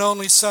one and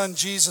only Son,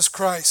 Jesus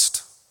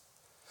Christ.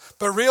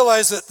 But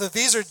realize that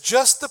these are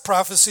just the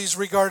prophecies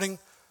regarding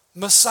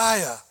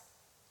Messiah.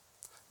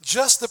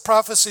 Just the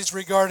prophecies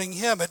regarding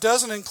him. It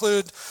doesn't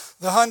include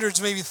the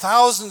hundreds, maybe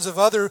thousands of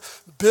other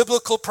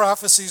biblical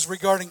prophecies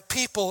regarding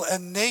people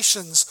and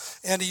nations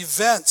and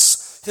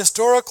events,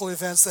 historical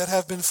events that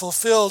have been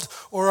fulfilled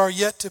or are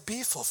yet to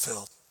be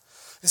fulfilled.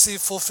 You see,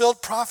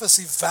 fulfilled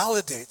prophecy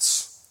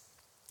validates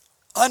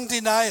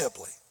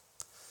undeniably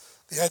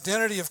the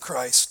identity of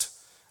Christ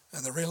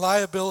and the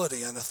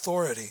reliability and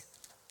authority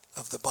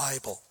of the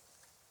Bible.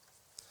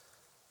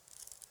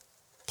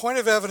 Point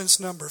of evidence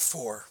number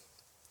 4.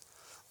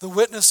 The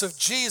witness of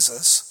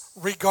Jesus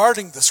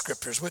regarding the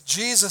Scriptures, what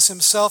Jesus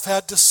himself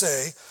had to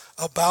say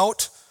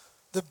about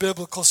the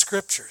biblical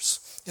Scriptures.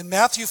 In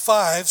Matthew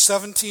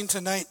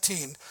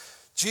 5:17-19,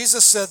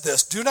 Jesus said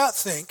this, "Do not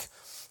think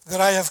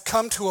that I have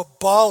come to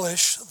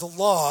abolish the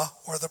law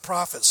or the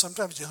prophets."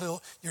 Sometimes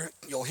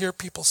you'll hear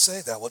people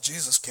say that. Well,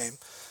 Jesus came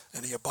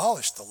and he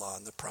abolished the law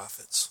and the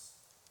prophets.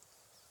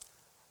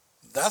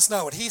 That's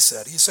not what he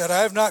said. He said, "I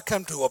have not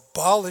come to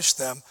abolish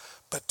them,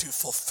 but to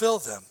fulfill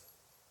them."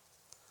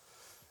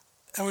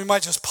 And we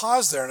might just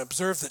pause there and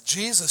observe that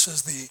Jesus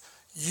is the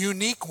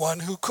unique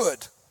one who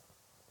could.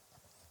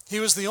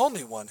 He was the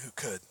only one who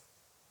could.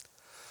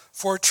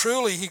 "For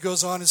truly," he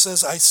goes on and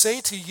says, "I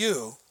say to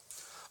you,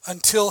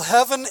 until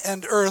heaven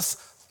and earth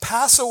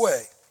pass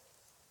away,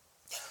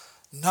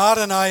 not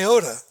an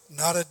iota,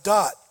 not a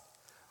dot,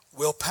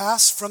 will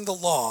pass from the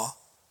law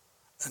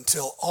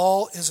until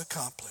all is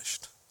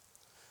accomplished.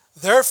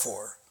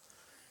 Therefore,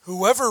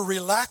 whoever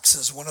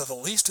relaxes one of the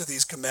least of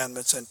these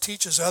commandments and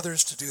teaches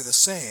others to do the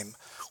same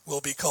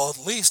will be called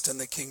least in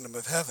the kingdom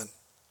of heaven.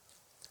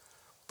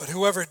 But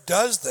whoever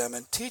does them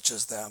and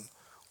teaches them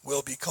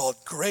will be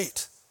called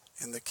great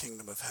in the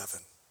kingdom of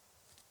heaven."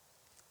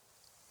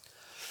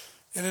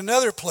 In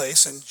another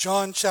place, in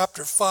John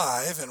chapter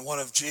 5, in one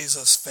of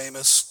Jesus'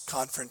 famous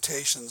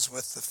confrontations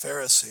with the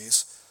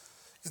Pharisees,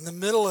 in the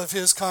middle of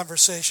his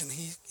conversation,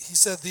 he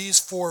said these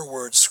 4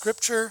 words,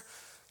 "Scripture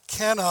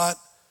cannot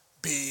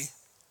be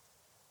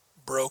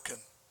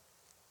broken."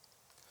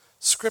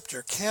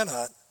 Scripture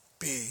cannot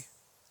be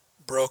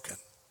broken.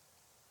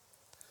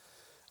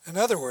 In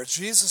other words,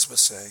 Jesus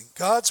was saying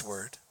God's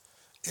word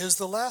is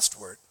the last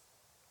word.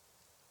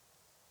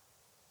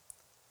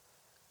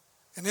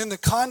 And in the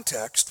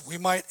context, we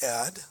might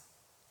add,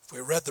 if we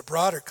read the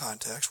broader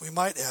context, we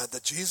might add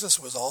that Jesus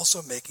was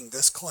also making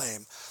this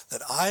claim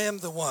that I am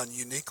the one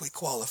uniquely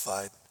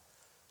qualified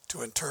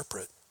to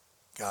interpret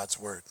God's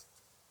word.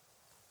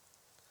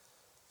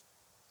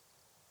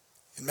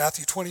 In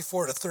Matthew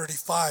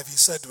 24-35, he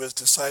said to his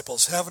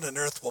disciples, "Heaven and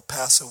earth will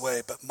pass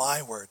away, but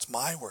my words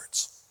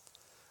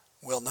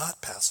will not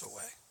pass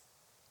away."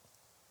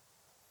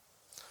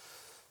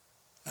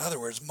 In other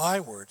words, my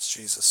words,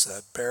 Jesus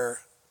said,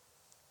 bear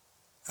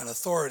an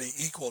authority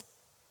equal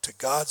to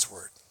God's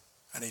word,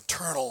 an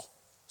eternal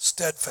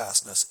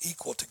steadfastness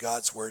equal to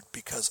God's word,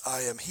 because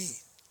I am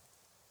He.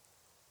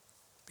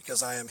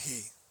 Because I am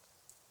He.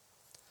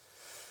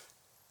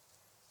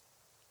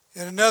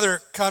 In another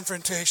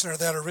confrontation, or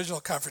that original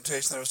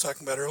confrontation that I was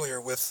talking about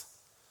earlier with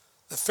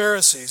the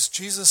Pharisees,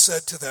 Jesus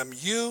said to them,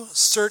 "You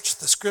search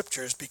the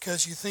Scriptures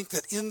because you think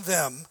that in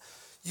them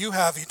you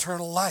have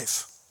eternal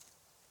life."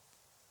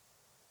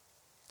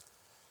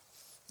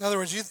 In other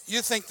words,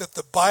 you think that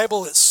the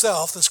Bible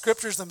itself, the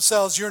Scriptures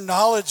themselves, your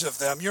knowledge of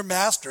them, your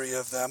mastery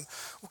of them,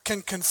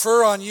 can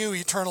confer on you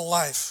eternal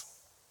life.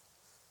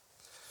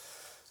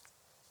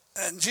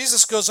 And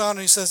Jesus goes on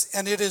and he says,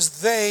 "And it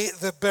is they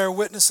that bear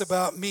witness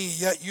about me,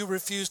 yet you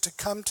refuse to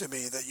come to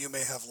me that you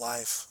may have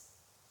life."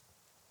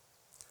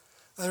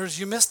 In other words,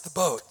 you missed the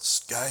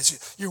boat, guys.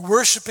 You're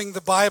worshiping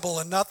the Bible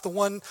and not the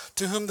one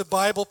to whom the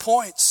Bible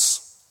points.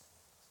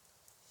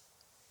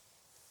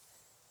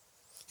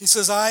 He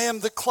says, I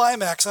am the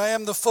climax, I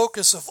am the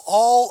focus of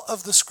all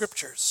of the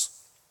Scriptures.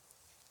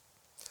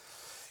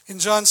 In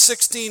John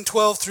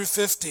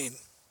 16:12-15,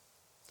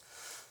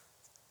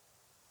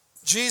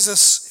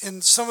 Jesus,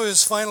 in some of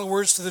his final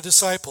words to the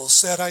disciples,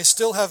 said, "I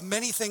still have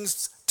many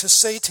things to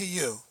say to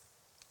you,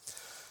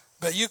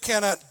 but you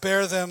cannot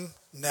bear them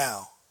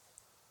now."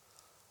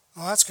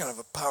 Well, that's kind of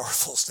a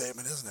powerful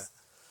statement, isn't it?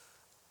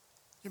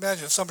 Can you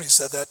imagine if somebody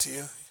said that to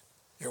you?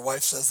 Your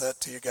wife says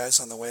that to you guys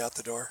on the way out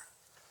the door.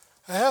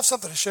 "I have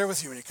something to share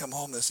with you when you come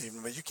home this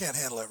evening, but you can't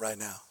handle it right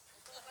now."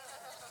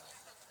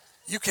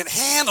 You can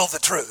handle the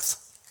truth.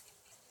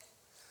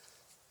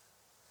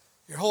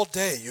 Your whole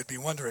day you'd be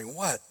wondering,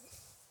 what?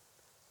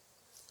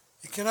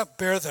 You cannot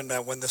bear them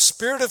now. When the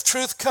Spirit of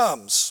truth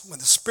comes,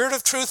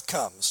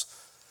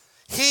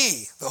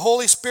 He, the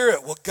Holy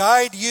Spirit, will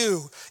guide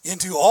you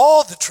into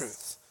all the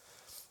truth.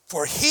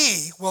 For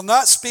He will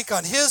not speak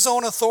on His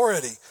own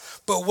authority,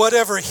 but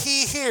whatever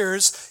He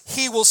hears,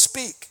 He will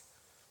speak.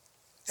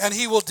 And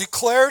He will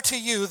declare to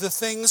you the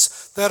things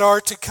that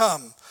are to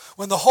come.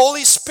 When the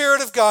Holy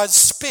Spirit of God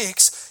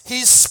speaks,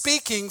 He's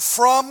speaking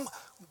from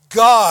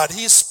God.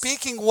 He's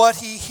speaking what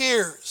He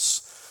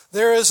hears.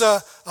 There is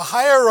a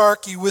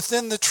hierarchy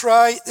within the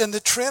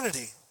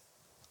Trinity.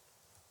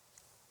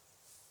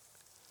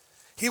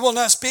 He will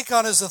not speak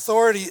on his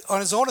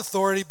own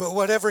authority, but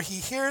whatever he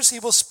hears, he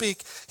will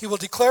speak. He will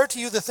declare to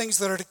you the things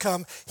that are to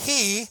come.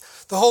 He,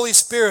 the Holy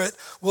Spirit,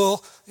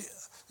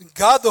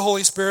 God the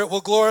Holy Spirit,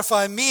 will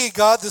glorify me,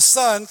 God the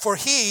Son, for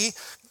he,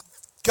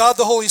 God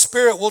the Holy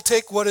Spirit, will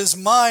take what is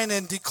mine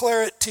and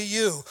declare it to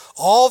you.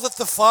 All that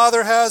the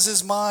Father has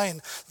is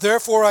mine.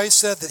 Therefore I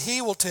said that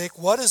he will take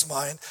what is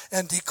mine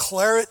and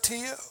declare it to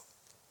you.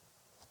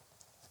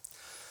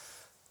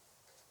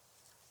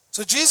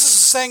 So Jesus is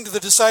saying to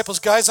the disciples,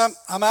 guys,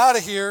 I'm out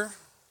of here,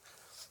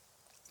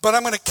 but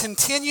I'm going to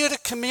continue to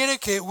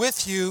communicate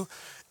with you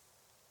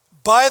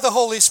by the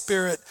Holy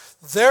Spirit.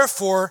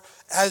 Therefore,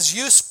 as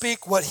you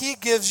speak what he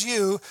gives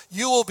you,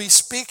 you will be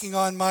speaking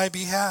on my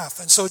behalf.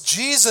 And so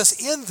Jesus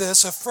in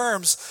this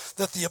affirms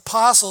that the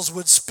apostles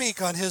would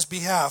speak on his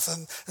behalf,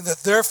 and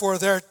that therefore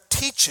their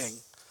teaching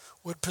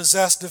would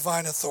possess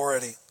divine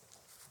authority.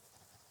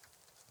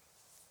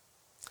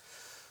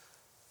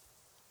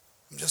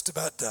 I'm just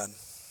about done.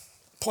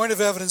 Point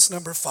of evidence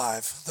number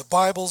 5, the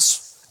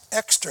Bible's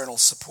external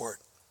support.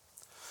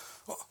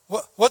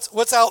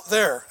 What's out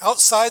there,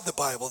 outside the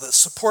Bible, that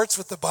supports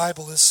what the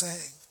Bible is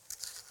saying?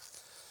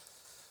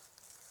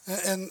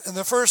 And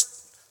the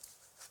first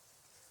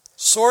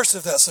source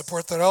of that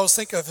support that I always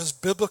think of is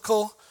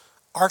biblical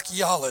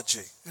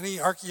archaeology. Any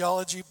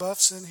archaeology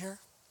buffs in here?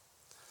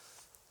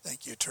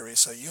 Thank you,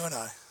 Teresa. You and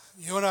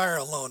I are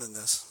alone in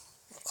this.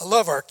 I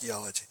love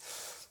archaeology.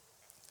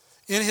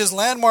 In his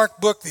landmark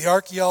book, The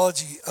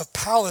Archaeology of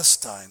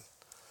Palestine,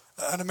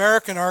 an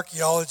American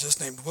archaeologist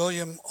named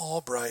William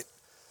Albright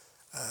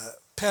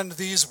penned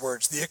these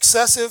words: "The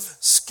excessive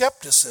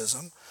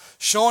skepticism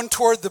shown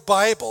toward the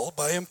Bible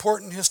by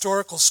important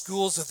historical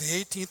schools of the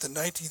 18th and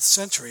 19th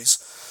centuries,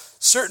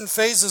 certain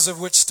phases of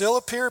which still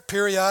appear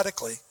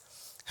periodically,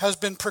 has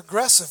been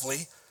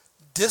progressively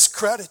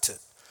discredited.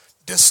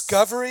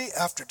 Discovery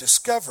after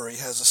discovery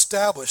has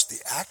established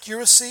the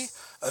accuracy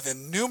of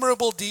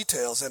innumerable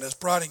details and has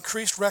brought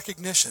increased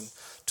recognition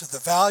to the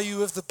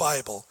value of the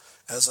Bible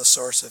as a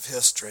source of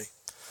history."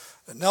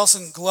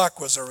 Nelson Gluck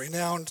was a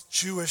renowned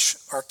Jewish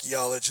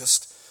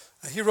archaeologist.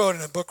 He wrote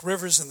in a book,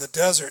 Rivers in the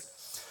Desert,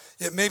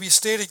 "It may be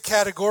stated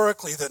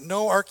categorically that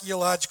no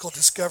archaeological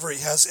discovery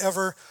has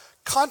ever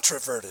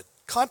controverted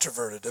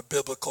a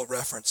biblical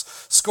reference.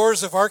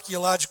 Scores of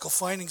archaeological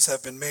findings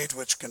have been made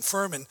which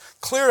confirm in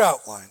clear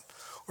outline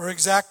or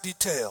exact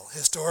detail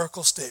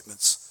historical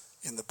statements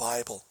in the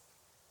Bible."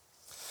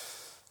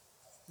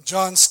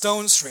 John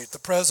Stonestreet, the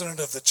president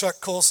of the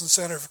Chuck Colson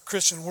Center for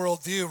Christian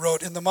Worldview,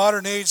 wrote, "In the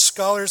modern age,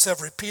 scholars have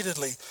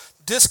repeatedly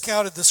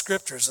discounted the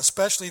scriptures,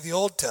 especially the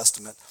Old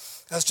Testament,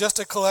 as just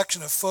a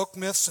collection of folk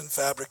myths and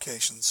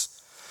fabrications.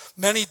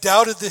 Many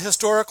doubted the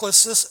historical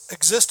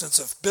existence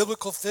of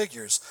biblical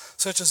figures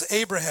such as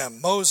Abraham,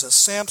 Moses,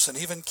 Samson,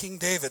 even King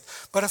David.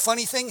 But a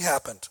funny thing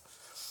happened.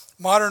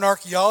 Modern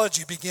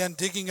archaeology began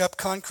digging up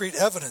concrete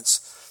evidence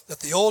that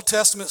the Old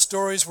Testament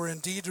stories were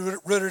indeed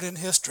rooted in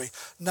history.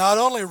 Not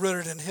only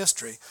rooted in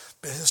history,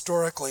 but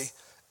historically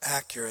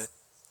accurate."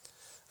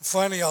 And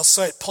finally, I'll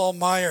cite Paul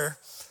Meyer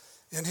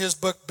in his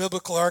book,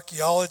 Biblical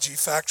Archaeology,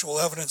 Factual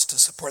Evidence to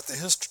Support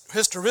the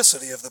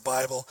Historicity of the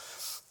Bible.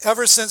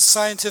 Ever since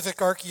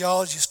scientific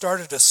archaeology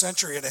started a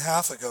century and a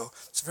half ago,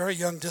 it's a very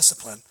young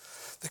discipline,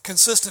 the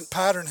consistent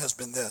pattern has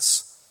been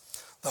this: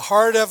 the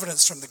hard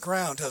evidence from the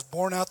ground has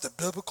borne out the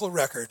biblical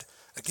record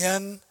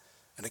again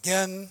and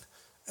again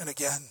and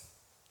again.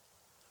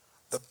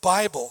 The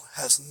Bible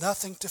has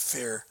nothing to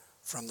fear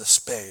from the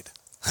spade.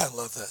 I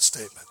love that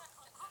statement.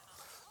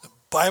 The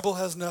Bible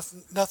has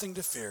nothing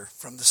to fear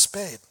from the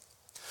spade.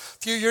 A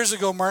few years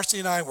ago, Marcy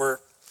and I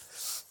were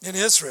in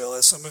Israel,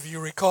 as some of you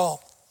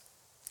recall.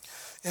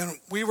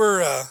 And we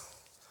were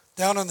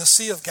down on the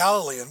Sea of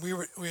Galilee, and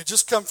we had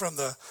just come from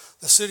the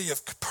city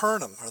of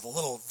Capernaum, or the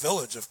little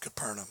village of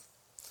Capernaum,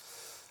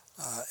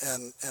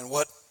 and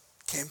what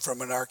came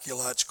from an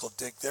archaeological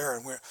dig there.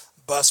 And the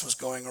bus was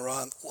going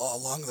around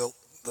along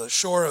the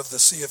shore of the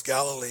Sea of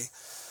Galilee,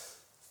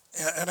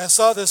 and I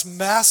saw this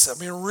massive,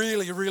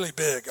 really, really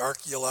big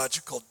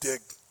archaeological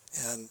dig,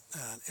 and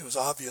it was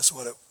obvious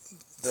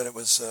that it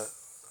was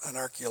an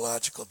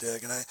archaeological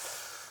dig. And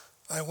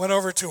I went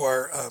over to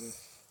our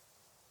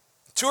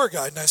tour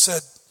guide and I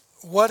said,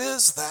 "What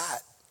is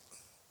that?"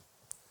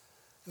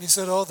 And he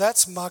said, "Oh,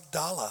 that's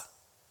Magdala."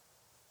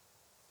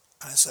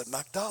 And I said,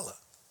 "Magdala,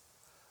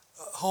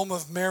 home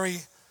of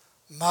Mary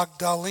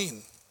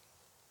Magdalene."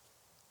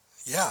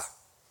 Yeah,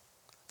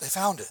 they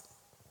found it.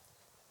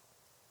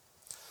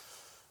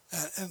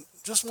 And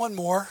just one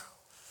more,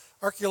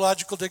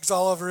 archaeological digs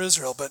all over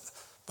Israel, but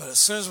as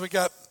soon as we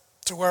got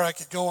to where I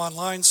could go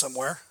online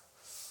somewhere,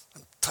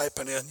 I'm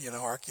typing in,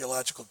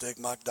 archaeological dig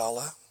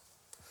Magdala,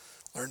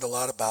 learned a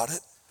lot about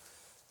it.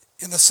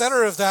 In the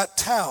center of that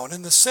town,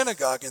 in the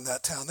synagogue in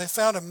that town, they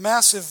found a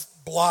massive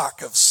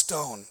block of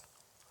stone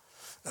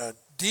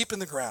deep in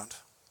the ground.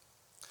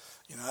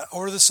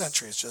 Over the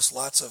centuries, just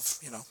lots of,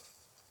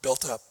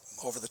 built up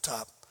over the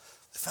top.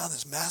 They found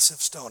this massive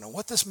stone. And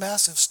what this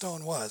massive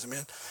stone was,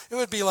 it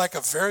would be like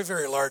a very,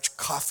 very large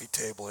coffee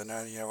table in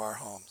any of our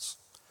homes.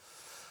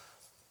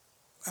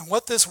 And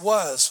what this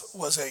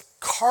was a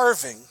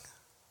carving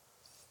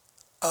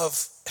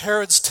of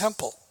Herod's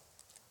temple.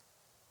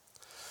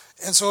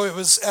 And so it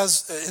was,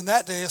 as in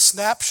that day, a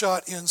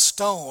snapshot in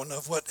stone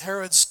of what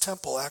Herod's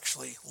temple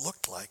actually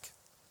looked like.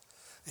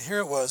 And here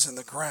it was in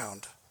the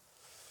ground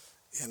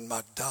in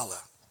Magdala.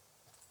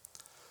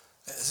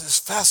 This is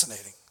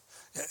fascinating.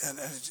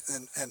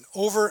 And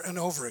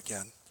over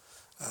again,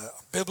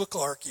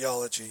 biblical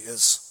archaeology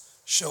is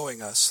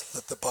showing us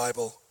that the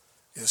Bible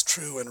is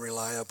true and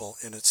reliable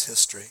in its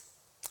history.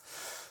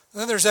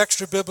 And then there's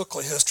extra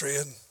biblical history,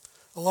 and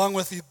along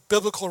with the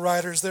biblical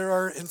writers, there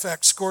are in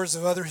fact scores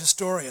of other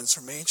historians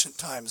from ancient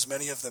times,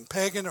 many of them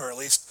pagan or at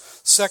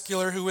least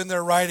secular, who in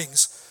their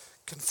writings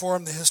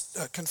confirm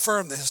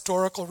the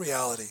historical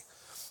reality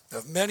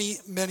of many,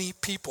 many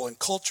people and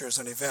cultures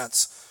and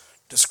events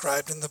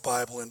described in the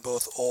Bible in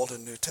both Old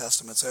and New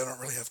Testaments. I don't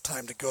really have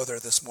time to go there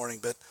this morning,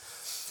 but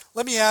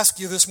let me ask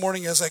you this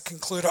morning as I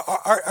conclude,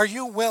 are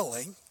you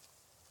willing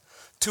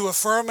to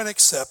affirm and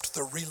accept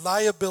the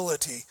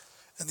reliability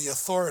and the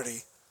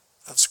authority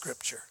of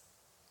Scripture?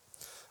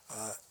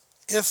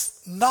 If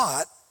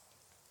not,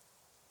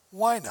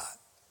 why not?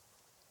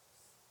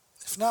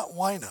 If not,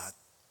 why not?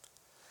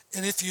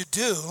 And if you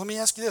do, let me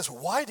ask you this,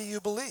 why do you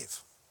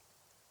believe?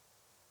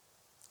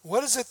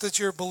 What is it that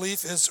your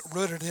belief is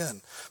rooted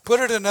in?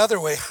 Put it another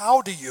way,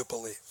 how do you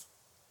believe?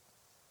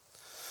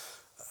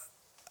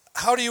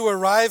 How do you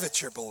arrive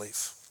at your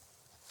belief?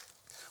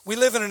 We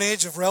live in an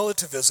age of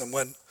relativism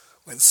when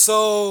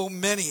so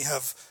many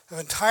have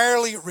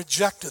entirely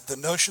rejected the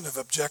notion of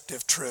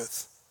objective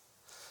truth.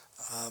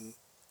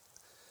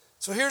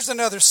 So here's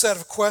another set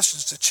of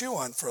questions to chew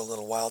on for a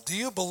little while. Do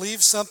you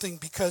believe something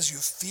because you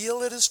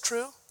feel it is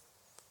true?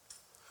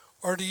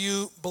 Or do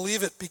you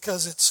believe it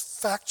because it's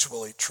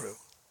factually true?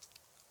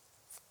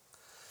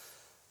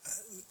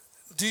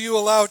 Do you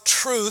allow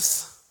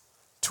truth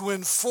to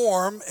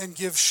inform and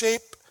give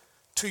shape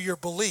to your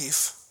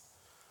belief?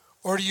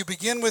 Or do you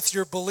begin with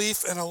your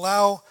belief and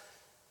allow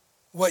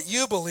what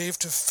you believe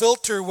to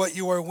filter what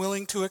you are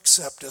willing to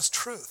accept as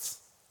truth?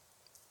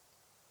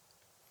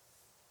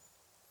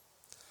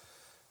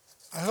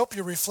 I hope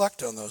you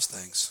reflect on those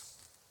things.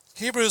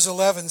 Hebrews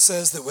 11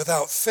 says that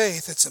without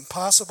faith it's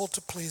impossible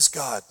to please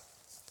God,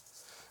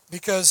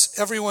 because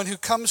everyone who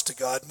comes to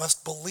God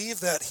must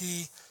believe that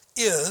He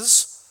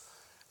is,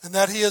 and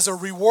that He is a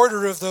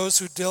rewarder of those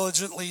who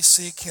diligently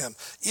seek Him.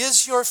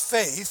 Is your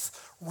faith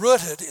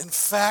rooted in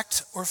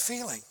fact or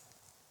feeling?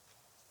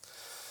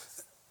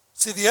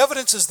 See, the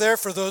evidence is there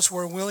for those who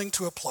are willing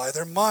to apply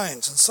their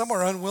minds, and some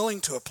are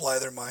unwilling to apply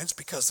their minds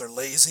because they're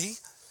lazy.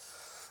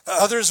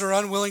 Others are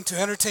unwilling to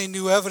entertain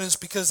new evidence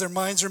because their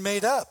minds are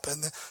made up,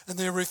 and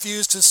they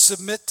refuse to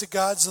submit to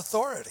God's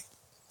authority.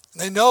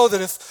 And they know that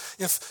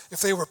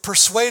if they were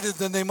persuaded,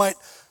 then they might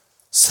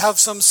have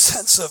some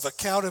sense of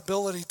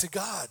accountability to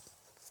God.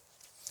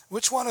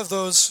 Which one of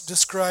those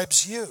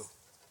describes you?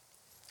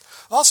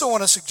 I also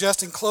want to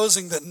suggest in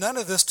closing that none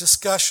of this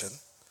discussion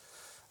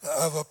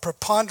of a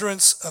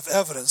preponderance of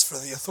evidence for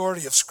the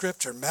authority of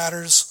Scripture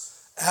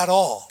matters at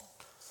all,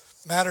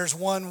 matters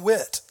one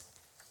whit,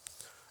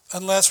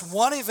 unless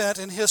one event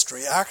in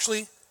history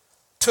actually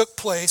took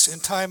place in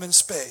time and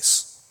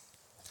space,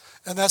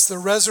 and that's the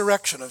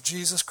resurrection of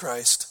Jesus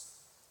Christ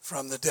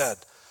from the dead.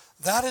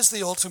 That is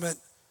the ultimate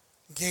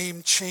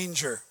game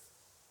changer.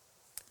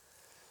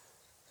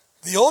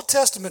 The Old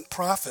Testament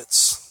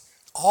prophets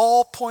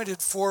all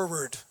pointed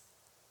forward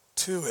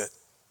to it.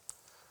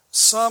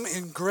 Some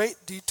in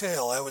great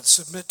detail. I would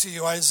submit to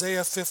you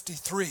Isaiah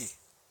 53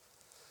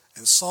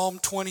 and Psalm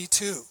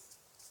 22.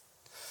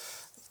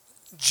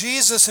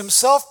 Jesus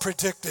himself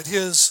predicted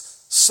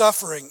his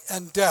suffering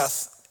and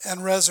death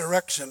and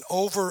resurrection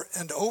over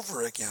and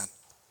over again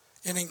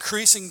in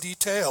increasing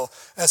detail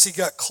as he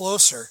got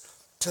closer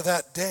to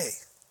that day.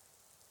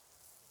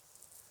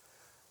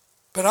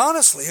 But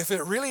honestly, if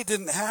it really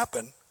didn't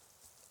happen,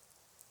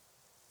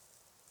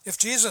 if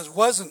Jesus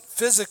wasn't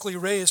physically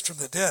raised from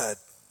the dead,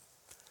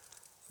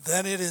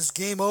 then it is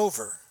game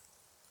over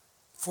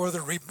for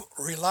the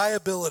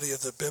reliability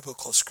of the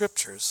biblical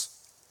Scriptures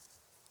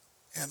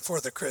and for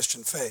the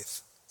Christian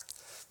faith.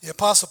 The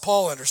Apostle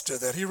Paul understood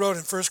that. He wrote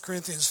in 1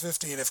 Corinthians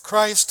 15, if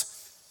Christ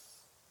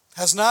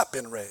has not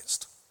been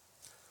raised,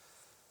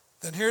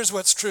 then here's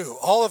what's true.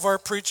 All of our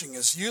preaching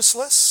is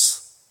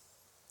useless,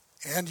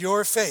 and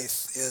your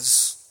faith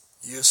is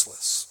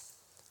useless.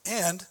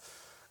 And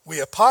we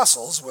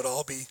apostles would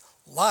all be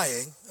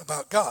lying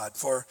about God,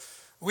 for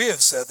we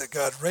have said that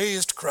God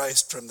raised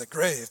Christ from the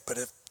grave, but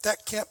if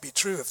that can't be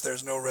true if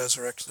there's no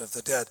resurrection of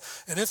the dead.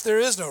 And if there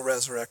is no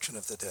resurrection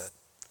of the dead,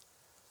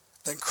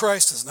 then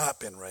Christ has not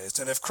been raised.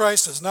 And if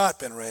Christ has not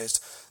been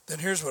raised, then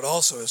here's what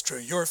also is true.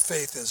 Your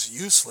faith is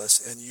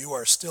useless and you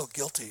are still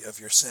guilty of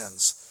your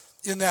sins.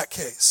 In that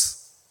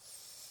case,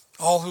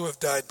 all who have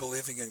died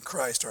believing in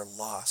Christ are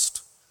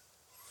lost.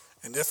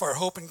 And if our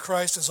hope in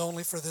Christ is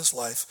only for this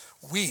life,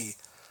 we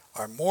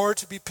are more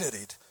to be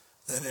pitied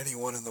than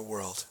anyone in the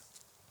world.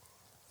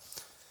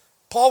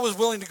 Paul was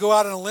willing to go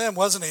out on a limb,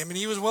 wasn't he? I mean,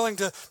 he was willing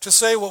to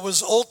say what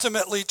was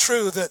ultimately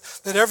true, that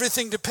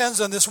everything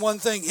depends on this one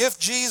thing. If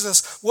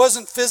Jesus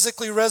wasn't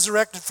physically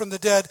resurrected from the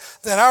dead,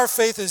 then our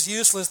faith is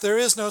useless. There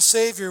is no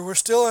Savior. We're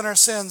still in our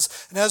sins.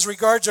 And as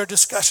regards our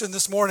discussion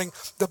this morning,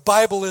 the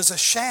Bible is a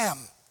sham.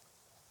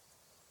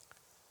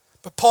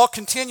 But Paul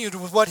continued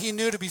with what he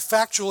knew to be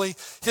factually,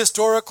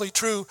 historically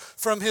true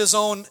from his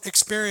own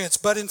experience.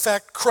 But in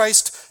fact,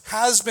 Christ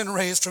has been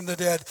raised from the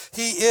dead.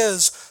 He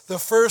is the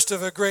first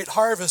of a great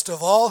harvest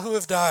of all who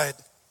have died.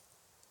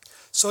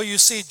 So you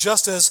see,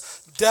 just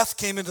as death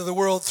came into the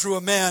world through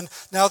a man,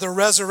 now the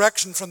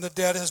resurrection from the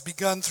dead has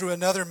begun through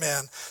another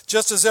man.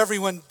 Just as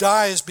everyone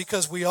dies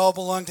because we all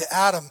belong to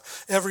Adam,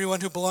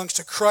 everyone who belongs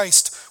to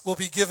Christ will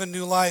be given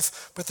new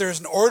life. But there is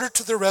an order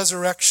to the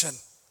resurrection.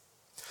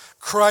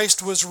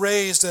 Christ was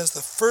raised as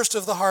the first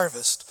of the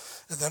harvest,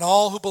 and then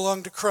all who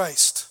belong to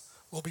Christ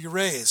will be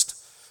raised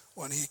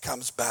when he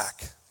comes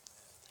back.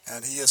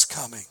 And he is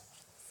coming.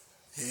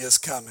 He is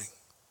coming.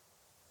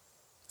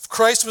 If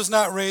Christ was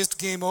not raised,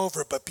 game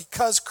over. But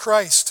because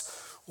Christ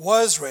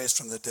was raised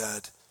from the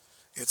dead,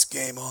 it's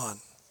game on.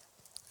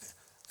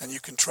 And you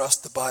can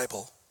trust the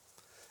Bible.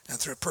 And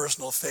through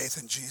personal faith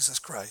in Jesus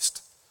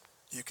Christ,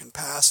 you can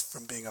pass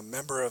from being a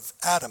member of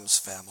Adam's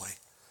family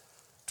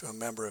to a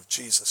member of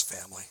Jesus'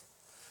 family,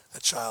 a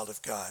child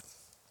of God.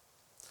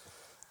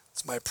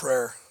 It's my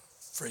prayer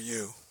for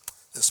you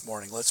this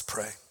morning. Let's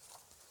pray.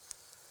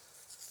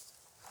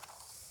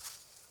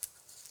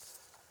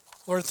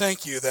 Lord,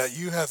 thank you that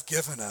you have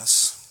given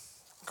us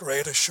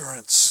great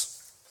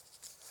assurance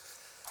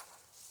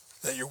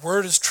that your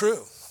word is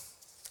true,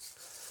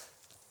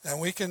 and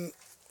we can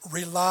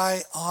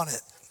rely on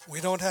it.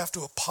 We don't have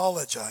to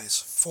apologize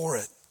for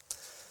it.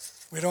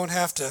 We don't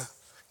have to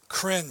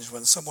cringe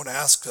when someone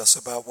asks us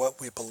about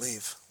what we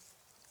believe,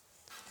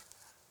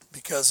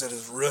 because it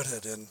is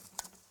rooted in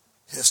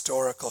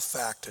historical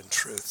fact and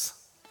truth.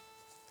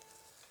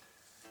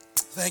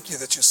 Thank you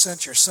that you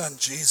sent your son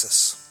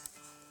Jesus,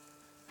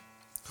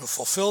 who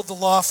fulfilled the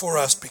law for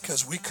us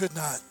because we could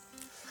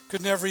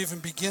never even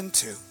begin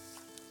to.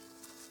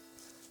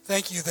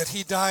 Thank you that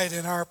he died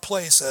in our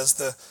place as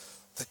the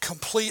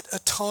complete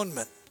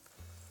atonement,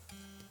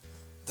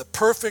 the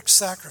perfect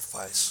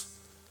sacrifice,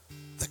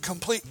 the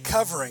complete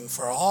covering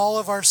for all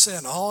of our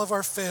sin, all of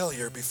our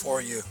failure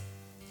before you.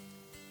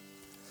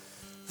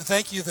 And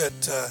thank you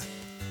that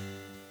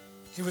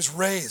he was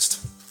raised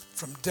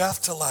from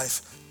death to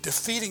life,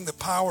 defeating the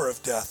power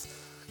of death,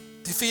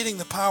 defeating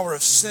the power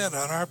of sin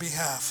on our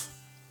behalf,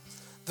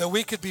 that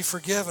we could be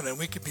forgiven and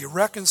we could be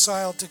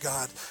reconciled to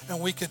God, and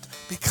we could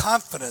be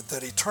confident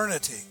that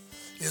eternity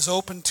is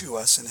open to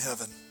us in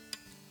heaven.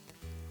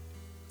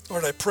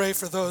 Lord, I pray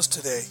for those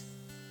today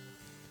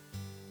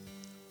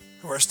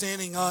who are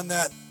standing on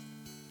that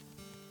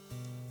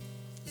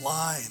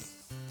line,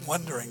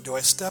 wondering, do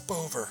I step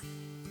over?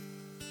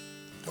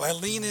 Do I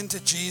lean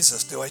into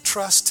Jesus? Do I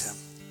trust him?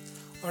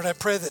 Lord, I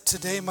pray that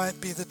today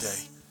might be the day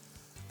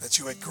that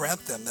you would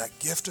grant them that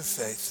gift of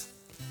faith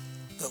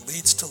that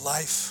leads to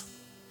life,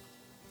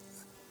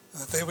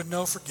 and that they would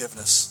know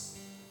forgiveness,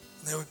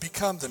 and they would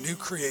become the new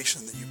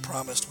creation that you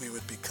promised we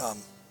would become.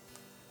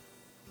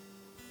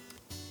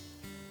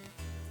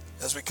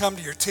 As we come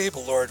to your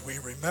table, Lord, we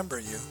remember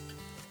you.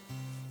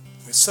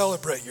 We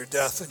celebrate your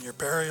death and your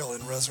burial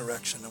and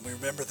resurrection, and we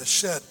remember the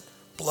shed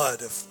blood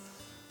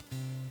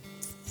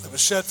that was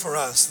shed for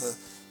us,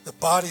 the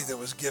body that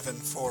was given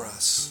for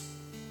us.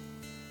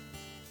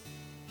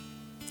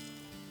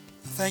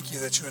 Thank you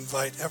that you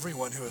invite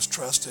everyone who has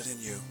trusted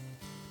in you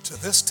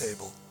to this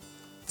table,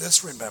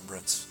 this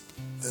remembrance,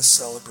 this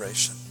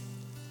celebration.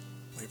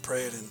 We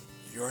pray it in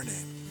your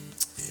name.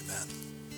 Amen.